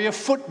marry a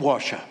foot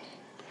washer.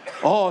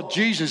 Oh,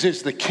 Jesus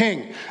is the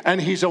King,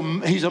 and he's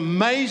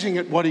amazing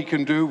at what he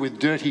can do with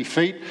dirty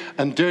feet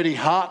and dirty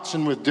hearts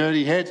and with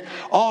dirty heads.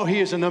 Oh, he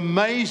is an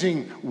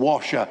amazing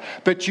washer,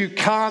 but you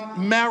can't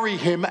marry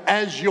him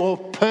as your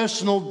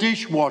personal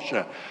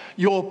dishwasher,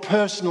 your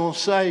personal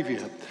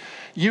Saviour.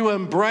 You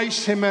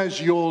embrace him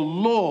as your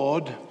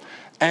Lord,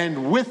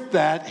 and with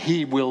that,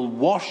 he will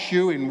wash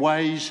you in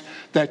ways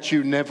that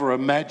you never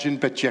imagined,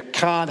 but you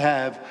can't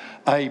have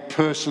a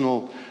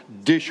personal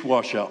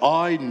dishwasher.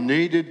 I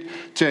needed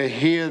to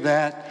hear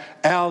that.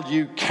 Al,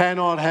 you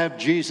cannot have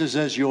Jesus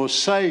as your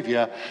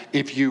Saviour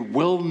if you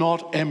will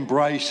not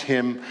embrace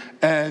him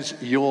as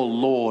your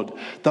Lord.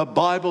 The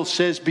Bible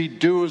says, be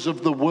doers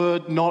of the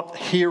word, not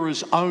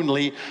hearers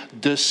only,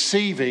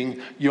 deceiving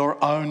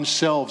your own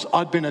selves.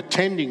 I'd been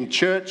attending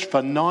church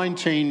for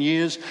 19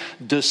 years,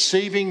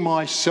 deceiving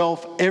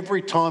myself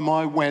every time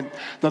I went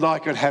that I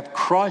could have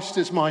Christ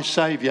as my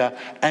Saviour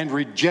and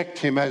reject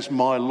him as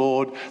my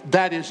Lord.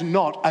 That is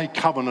not a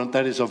covenant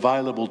that is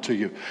available to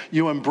you.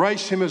 You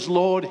embrace him as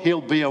Lord,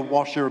 he'll be a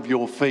washer of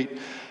your feet,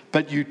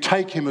 but you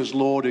take him as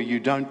Lord or you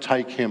don't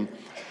take him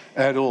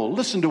at all.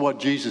 Listen to what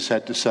Jesus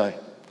had to say.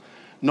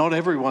 Not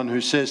everyone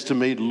who says to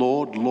me,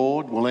 Lord,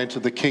 Lord, will enter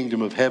the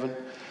kingdom of heaven,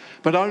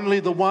 but only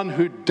the one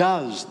who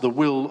does the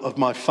will of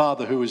my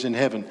Father who is in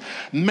heaven.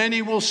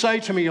 Many will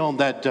say to me on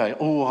that day,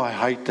 oh, I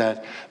hate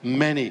that.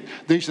 Many.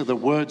 These are the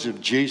words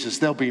of Jesus.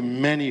 There'll be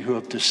many who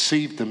have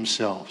deceived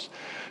themselves.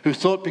 who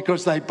thought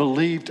because they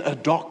believed a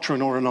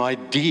doctrine or an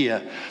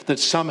idea that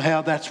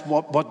somehow that's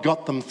what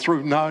got them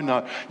through.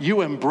 No.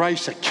 You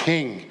embrace a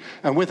king,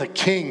 and with a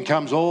king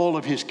comes all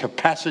of his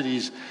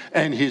capacities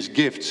and his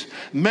gifts.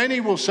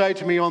 Many will say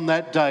to me on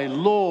that day,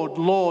 Lord,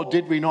 Lord,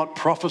 did we not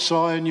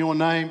prophesy in your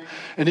name,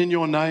 and in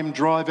your name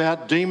drive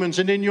out demons,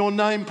 and in your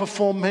name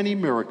perform many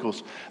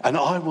miracles? And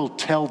I will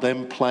tell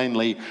them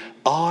plainly,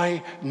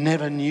 I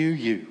never knew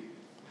you.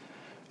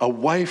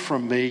 Away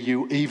from me,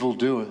 you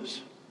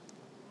evildoers.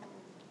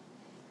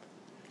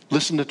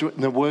 Listen to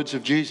the words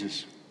of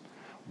Jesus.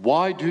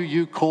 Why do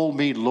you call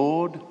me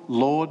Lord,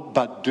 Lord,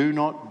 but do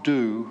not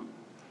do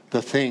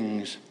the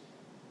things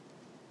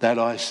that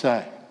I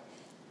say?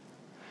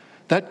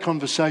 That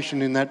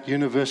conversation in that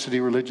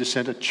university religious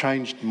centre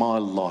changed my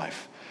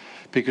life,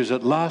 because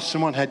at last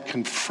someone had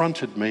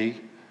confronted me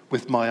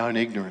with my own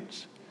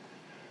ignorance.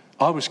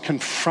 I was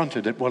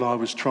confronted at what I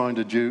was trying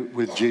to do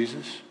with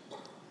Jesus.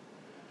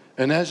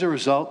 And as a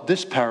result,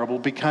 this parable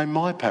became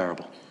my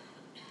parable.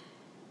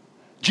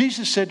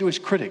 Jesus said to his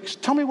critics,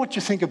 tell me what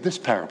you think of this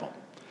parable.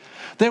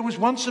 There was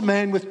once a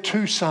man with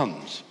 2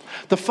 sons.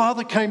 The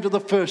father came to the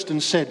first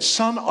and said,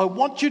 son, I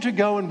want you to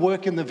go and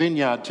work in the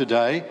vineyard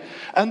today.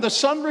 And the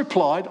son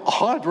replied,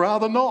 I'd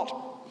rather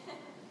not.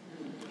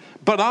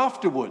 But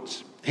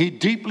afterwards, he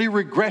deeply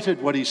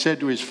regretted what he said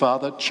to his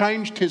father,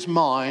 changed his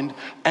mind,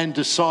 and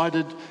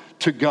decided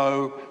to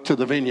go to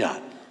the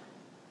vineyard.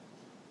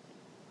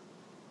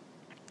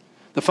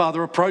 The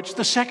father approached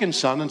the second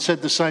son and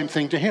said the same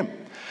thing to him.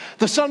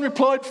 The son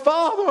replied,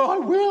 Father, I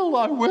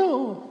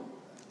will.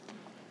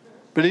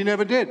 But he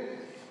never did.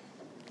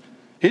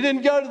 He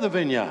didn't go to the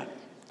vineyard.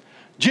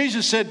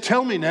 Jesus said,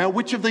 tell me now,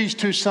 which of these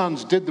 2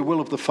 sons did the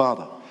will of the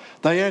father?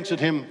 They answered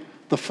him,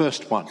 the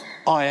first one.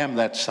 I am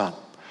that son.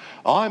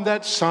 I'm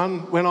that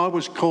son, when I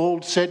was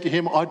called, said to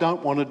him, I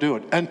don't want to do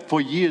it. And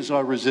for years I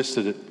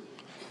resisted it.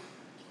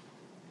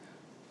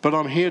 But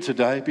I'm here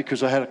today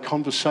because I had a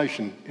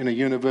conversation in a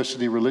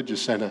university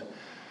religious centre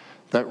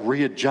that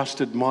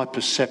readjusted my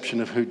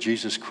perception of who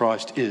Jesus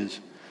Christ is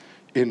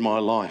in my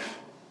life.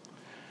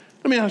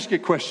 Let me ask you a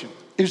question.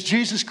 Is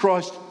Jesus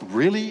Christ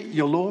really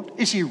your Lord?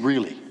 Is he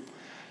really?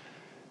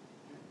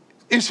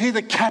 Is he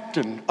the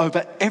captain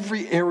over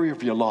every area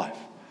of your life?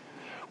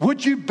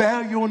 Would you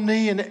bow your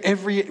knee in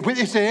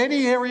is there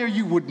any area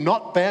you would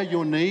not bow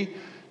your knee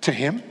to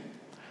him?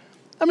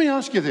 Let me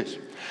ask you this.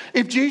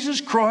 If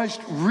Jesus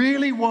Christ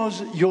really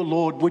was your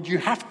Lord, would you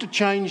have to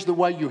change the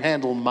way you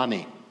handle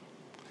money?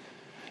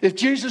 If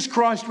Jesus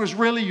Christ was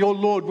really your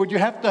Lord, would you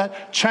have to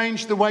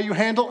change the way you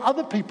handle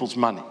other people's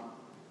money?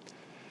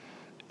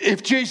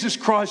 If Jesus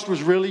Christ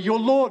was really your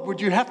Lord,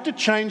 would you have to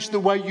change the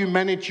way you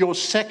manage your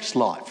sex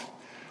life?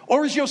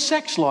 Or is your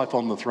sex life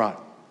on the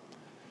throne?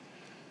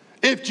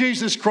 If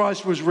Jesus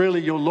Christ was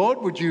really your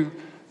Lord, would you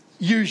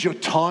use your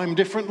time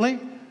differently?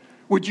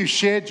 Would you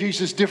share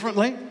Jesus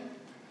differently?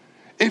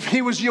 If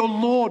he was your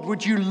Lord,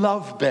 would you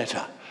love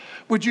better?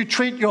 Would you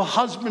treat your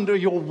husband or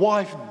your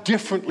wife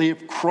differently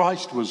if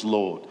Christ was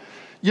Lord?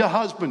 Your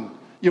husband,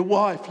 your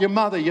wife, your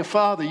mother, your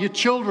father, your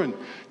children,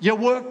 your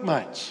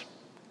workmates.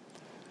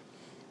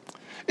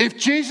 If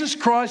Jesus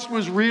Christ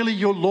was really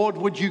your Lord,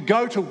 would you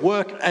go to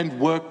work and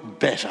work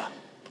better?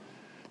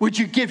 Would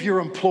you give your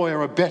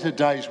employer a better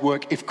day's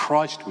work if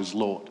Christ was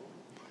Lord?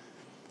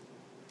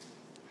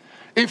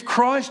 If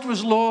Christ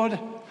was Lord,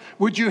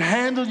 would you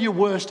handle your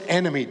worst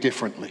enemy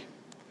differently?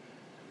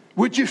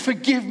 Would you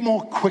forgive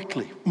more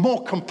quickly,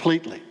 more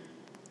completely?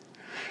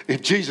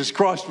 If Jesus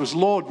Christ was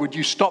Lord, would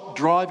you stop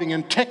driving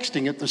and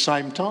texting at the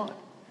same time?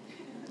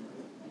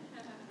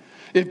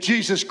 If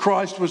Jesus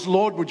Christ was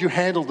Lord, would you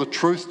handle the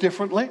truth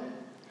differently?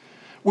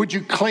 Would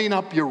you clean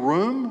up your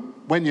room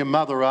when your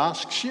mother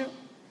asks you?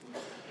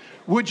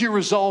 Would you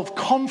resolve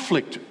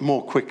conflict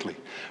more quickly?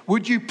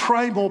 Would you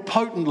pray more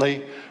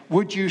potently?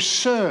 Would you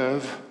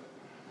serve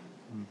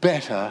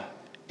better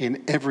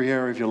in every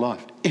area of your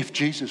life if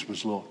Jesus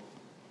was Lord?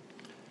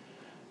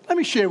 Let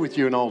me share with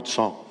you an old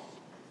song.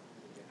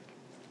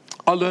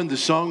 I learned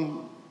this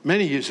song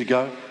many years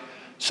ago.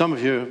 Some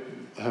of you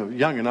are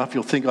young enough,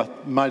 you'll think I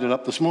made it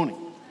up this morning.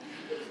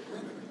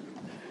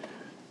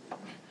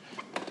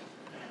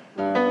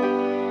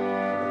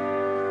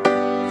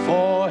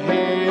 For he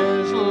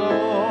is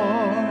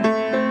Lord,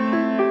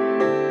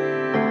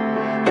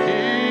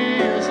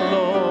 he is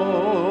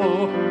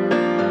Lord,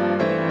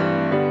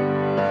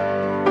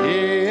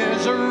 he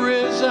is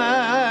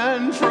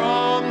risen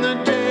from the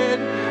dead,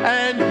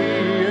 and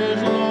he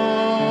is Lord.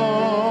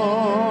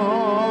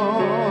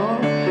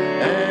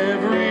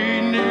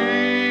 Every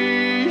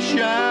knee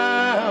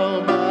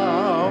shall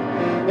bow,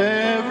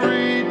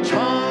 every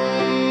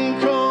tongue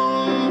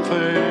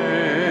confess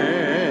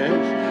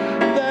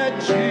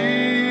that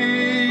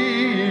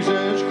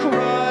Jesus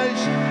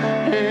Christ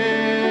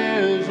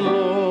is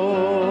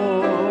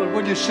Lord.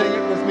 Would you sing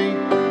it with me?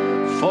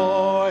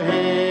 For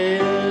he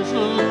is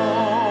Lord,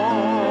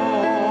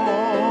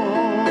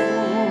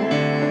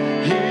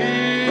 he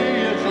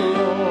is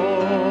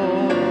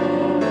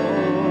Lord,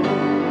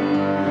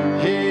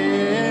 he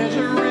is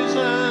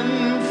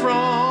risen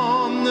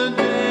from the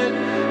dead,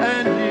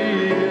 and he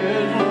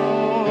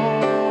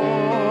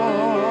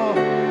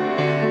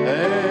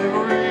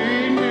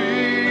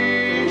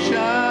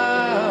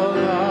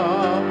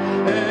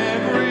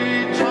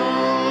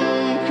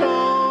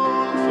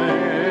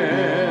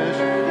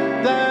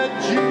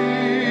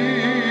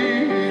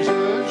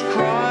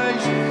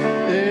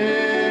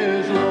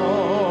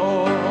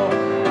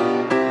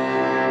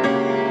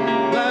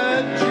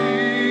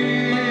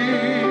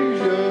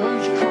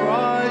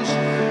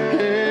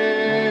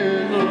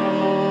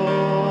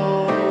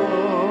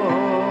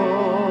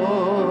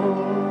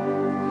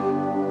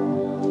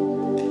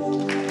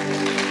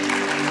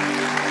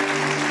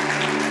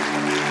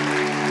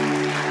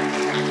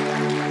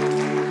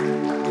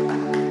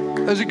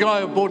There's a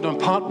guy who bought an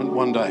apartment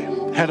one day,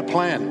 had a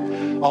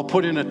plan. I'll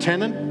put in a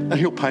tenant and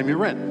he'll pay me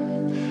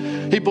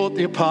rent. He bought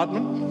the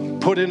apartment,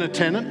 put in a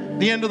tenant.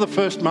 The end of the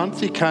first month,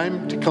 he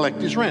came to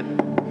collect his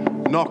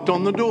rent. Knocked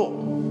on the door.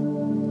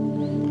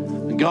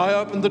 The guy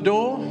opened the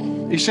door.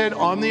 He said,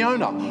 I'm the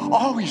owner.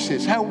 Oh, he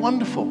says, how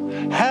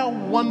wonderful. How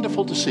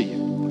wonderful to see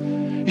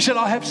you. He said,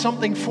 I have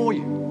something for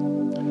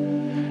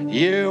you.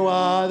 You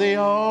are the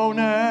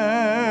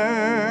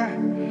owner.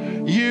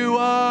 You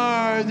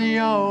are the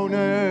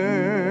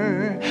owner.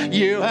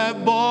 You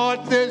have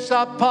bought this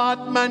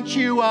apartment.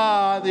 You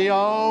are the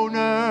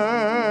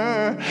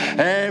owner.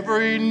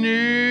 Every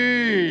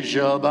knee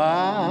shall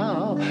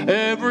bow.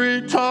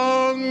 Every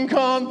tongue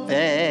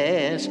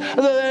confess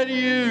that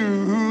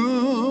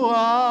you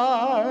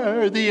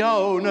are the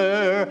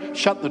owner.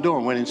 Shut the door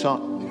and went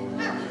inside.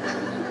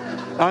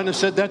 Owner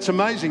said, that's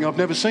amazing. I've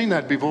never seen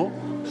that before.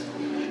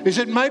 He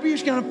said, maybe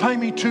he's going to pay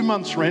me 2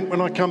 months' rent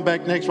when I come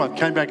back next month.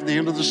 Came back at the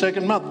end of the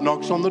second month,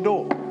 knocks on the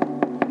door.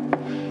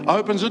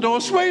 Opens the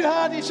door.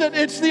 Sweetheart, he said,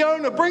 it's the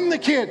owner. Bring the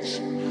kids.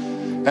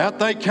 Out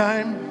they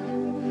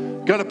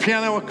came. Got a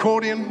piano,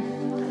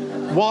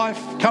 accordion, wife,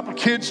 couple of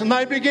kids, and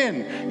they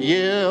begin.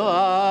 You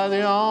are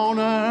the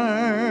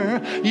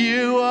owner.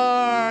 You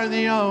are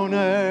the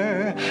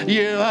owner.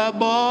 You have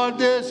bought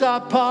this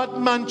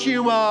apartment.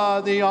 You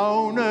are the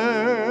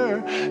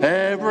owner.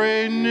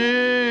 Every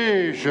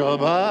knee shall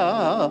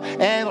bow.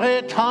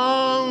 Every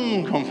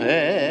tongue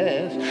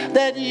confess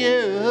that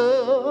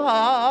you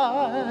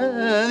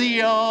are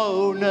the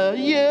owner.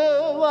 You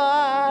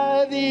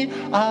are the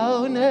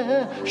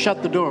owner.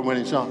 Shut the door and went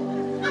inside.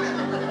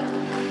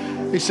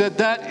 He said,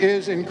 that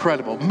is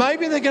incredible.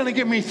 Maybe they're going to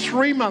give me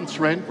 3 months'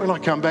 rent when I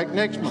come back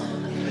next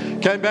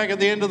month. Came back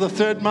at the end of the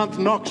third month,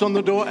 knocks on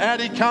the door.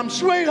 Out he comes.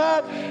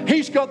 Sweetheart,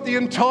 he's got the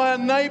entire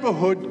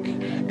neighbourhood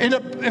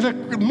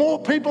in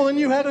more people than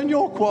you had in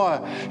your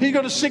choir. He's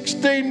got a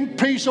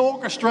 16-piece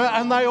orchestra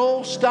and they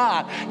all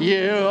start.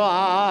 You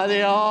are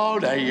the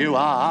owner. You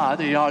are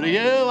the owner.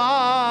 You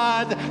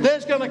are.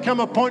 There's going to come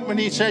a point when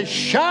he says,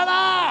 shut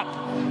up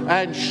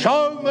and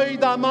show me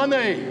the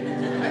money.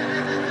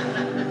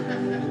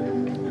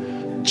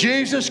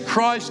 Jesus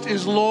Christ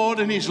is Lord,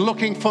 and he's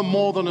looking for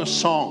more than a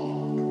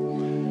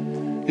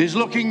song. He's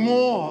looking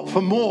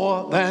for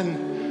more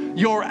than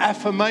your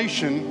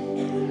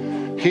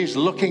affirmation. He's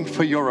looking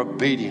for your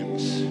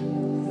obedience.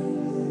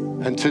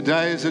 And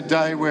today is a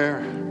day where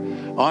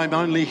I'm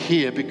only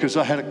here because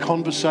I had a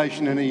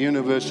conversation in a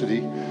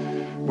university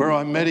where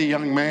I met a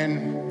young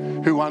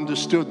man who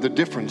understood the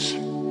difference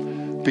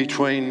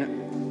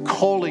between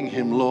calling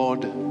him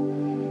Lord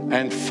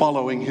and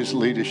following his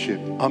leadership.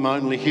 I'm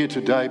only here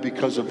today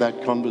because of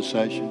that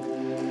conversation.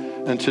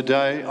 And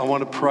today I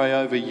want to pray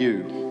over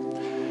you.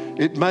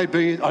 It may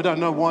be, I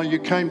don't know why you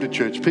came to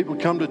church. People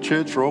come to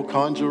church for all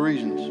kinds of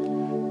reasons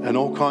and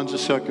all kinds of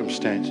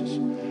circumstances.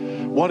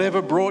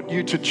 Whatever brought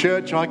you to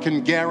church, I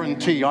can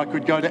guarantee I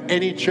could go to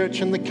any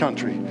church in the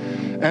country.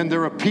 And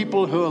there are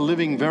people who are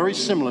living very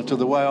similar to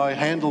the way I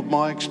handled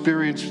my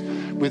experience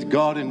with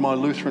God in my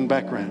Lutheran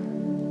background.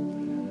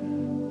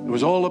 It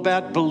was all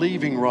about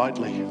believing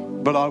rightly,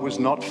 but I was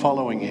not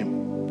following him.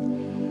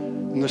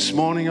 And this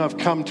morning I've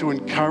come to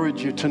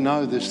encourage you to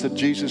know this, that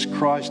Jesus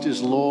Christ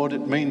is Lord.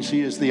 It means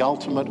he is the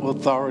ultimate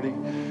authority.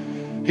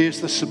 He is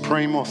the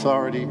supreme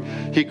authority.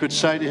 He could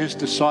say to his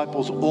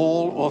disciples,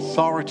 all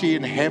authority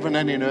in heaven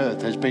and in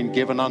earth has been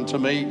given unto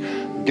me.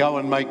 Go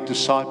and make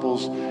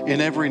disciples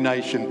in every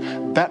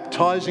nation,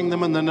 baptizing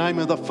them in the name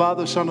of the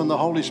Father, Son, and the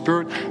Holy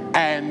Spirit,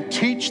 and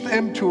teach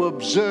them to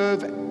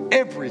observe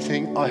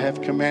everything I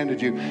have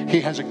commanded you. He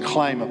has a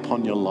claim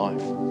upon your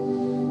life.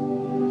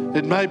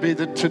 It may be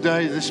that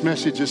today this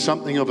message is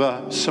something of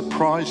a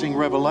surprising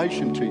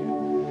revelation to you.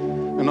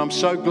 And I'm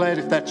so glad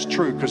if that's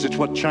true, because it's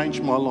what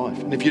changed my life.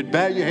 And if you'd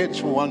bow your heads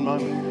for one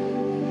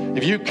moment.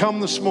 If you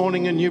come this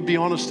morning and you'd be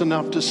honest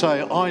enough to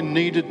say, I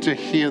needed to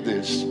hear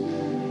this,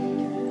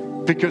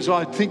 because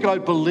I think I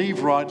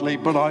believe rightly,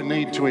 but I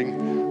need to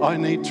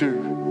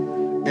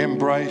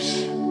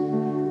embrace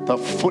the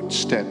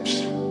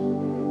footsteps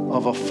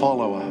of a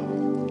follower.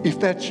 If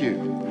that's you,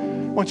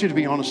 I want you to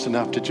be honest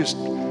enough to just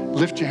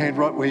lift your hand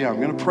right where you are. I'm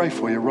going to pray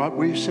for you right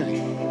where you're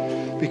sitting.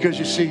 Because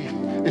you see,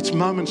 it's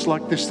moments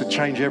like this that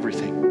change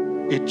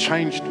everything. It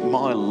changed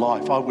my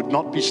life. I would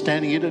not be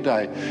standing here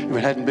today if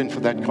it hadn't been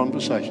for that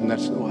conversation.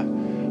 That's the way.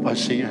 I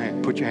see your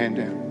hand. Put your hand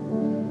down.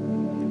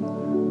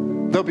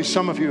 There'll be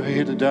some of you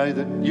here today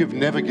that you've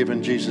never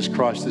given Jesus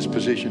Christ this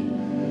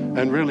position.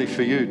 And really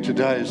for you,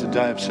 today is a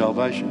day of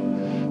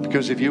salvation.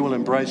 Because if you will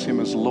embrace him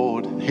as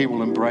Lord, he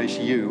will embrace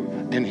you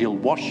and he'll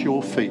wash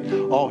your feet.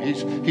 Oh,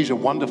 he's a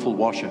wonderful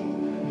washer.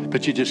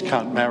 But you just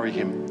can't marry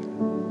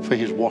him for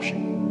his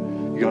washing.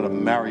 You've got to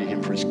marry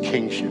him for his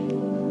kingship.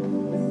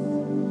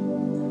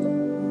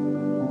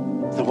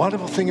 The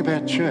wonderful thing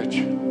about church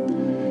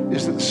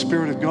is that the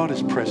Spirit of God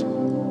is present.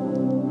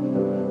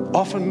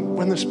 Often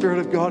when the Spirit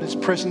of God is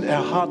present,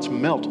 our hearts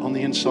melt on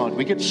the inside.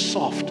 We get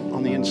soft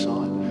on the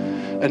inside.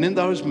 And in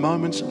those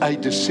moments, a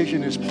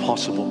decision is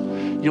possible.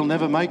 You'll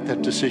never make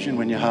that decision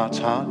when your heart's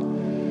hard.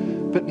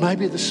 But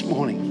maybe this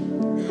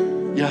morning,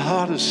 Your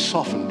heart is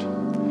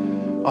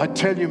softened. I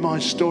tell you my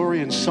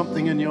story and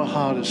something in your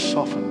heart is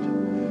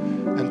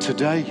softened. And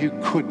today you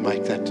could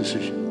make that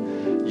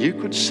decision. You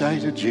could say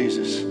to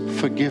Jesus,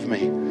 forgive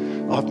me.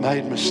 I've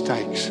made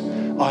mistakes.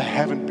 I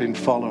haven't been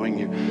following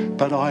you,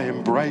 but I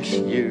embrace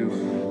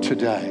you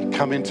today.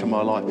 Come into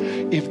my life.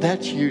 If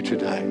that's you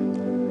today,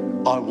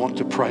 I want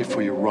to pray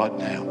for you right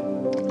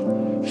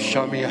now.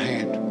 Show me a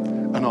hand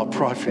and I'll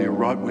pray for you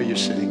right where you're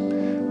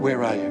sitting.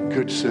 Where are you?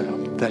 Good, sir.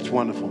 That's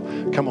wonderful.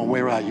 Come on,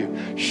 where are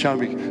you? Show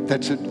me.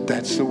 That's it.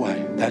 That's the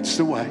way. That's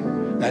the way.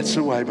 That's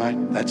the way,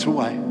 mate. That's the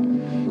way.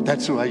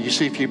 That's the way. You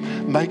see, if you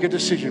make a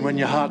decision when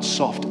your heart's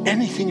soft,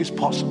 anything is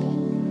possible.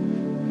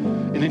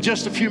 And in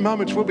just a few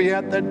moments, we'll be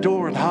out that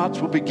door and hearts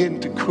will begin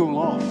to cool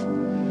off.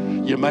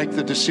 You make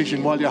the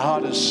decision while your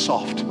heart is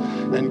soft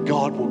and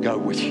God will go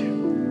with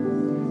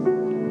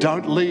you.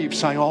 Don't leave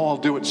saying, oh, I'll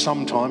do it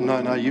sometime.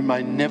 No, you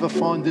may never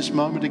find this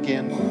moment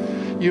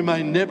again. You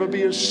may never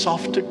be as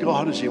soft to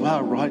God as you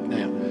are right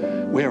now.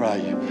 Where are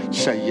you?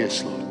 Say,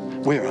 yes,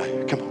 Lord. Where are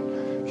you? Come on.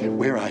 Okay,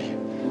 where are you?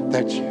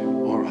 That's you.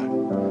 All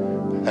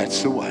right.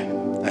 That's the way.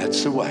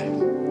 That's the way.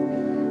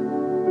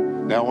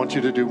 Now I want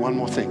you to do one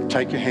more thing.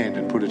 Take your hand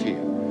and put it here.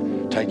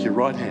 Take your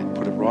right hand,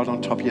 put it right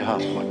on top of your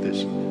heart like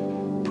this.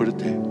 Put it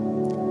there.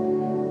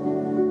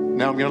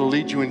 Now I'm going to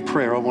lead you in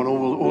prayer. I want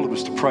all of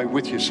us to pray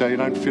with you so you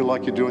don't feel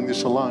like you're doing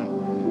this alone.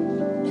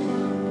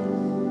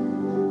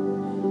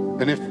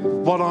 And if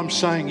what I'm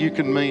saying you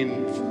can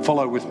mean,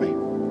 follow with me.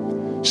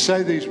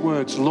 Say these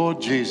words, Lord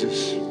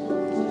Jesus,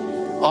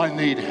 I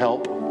need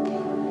help.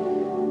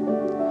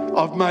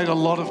 I've made a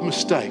lot of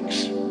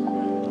mistakes.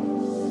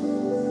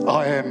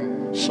 I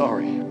am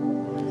sorry.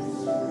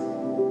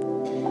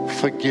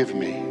 Forgive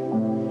me.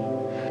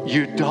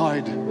 You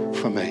died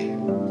for me.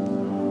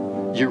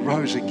 You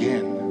rose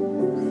again.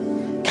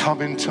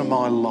 Come into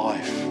my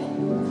life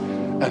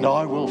and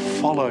I will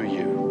follow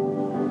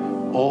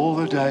you all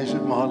the days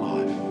of my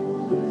life.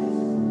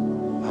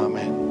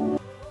 Amen.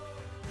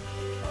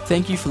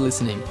 Thank you for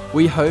listening.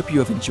 We hope you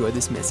have enjoyed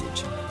this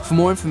message. For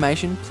more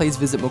information, please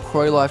visit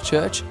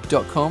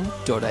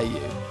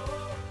macquarielifechurch.com.au.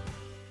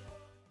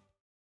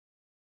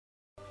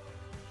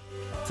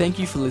 Thank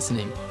you for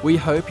listening. We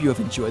hope you have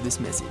enjoyed this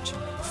message.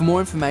 For more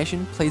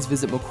information, please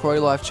visit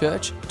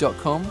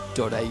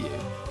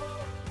macquarielifechurch.com.au.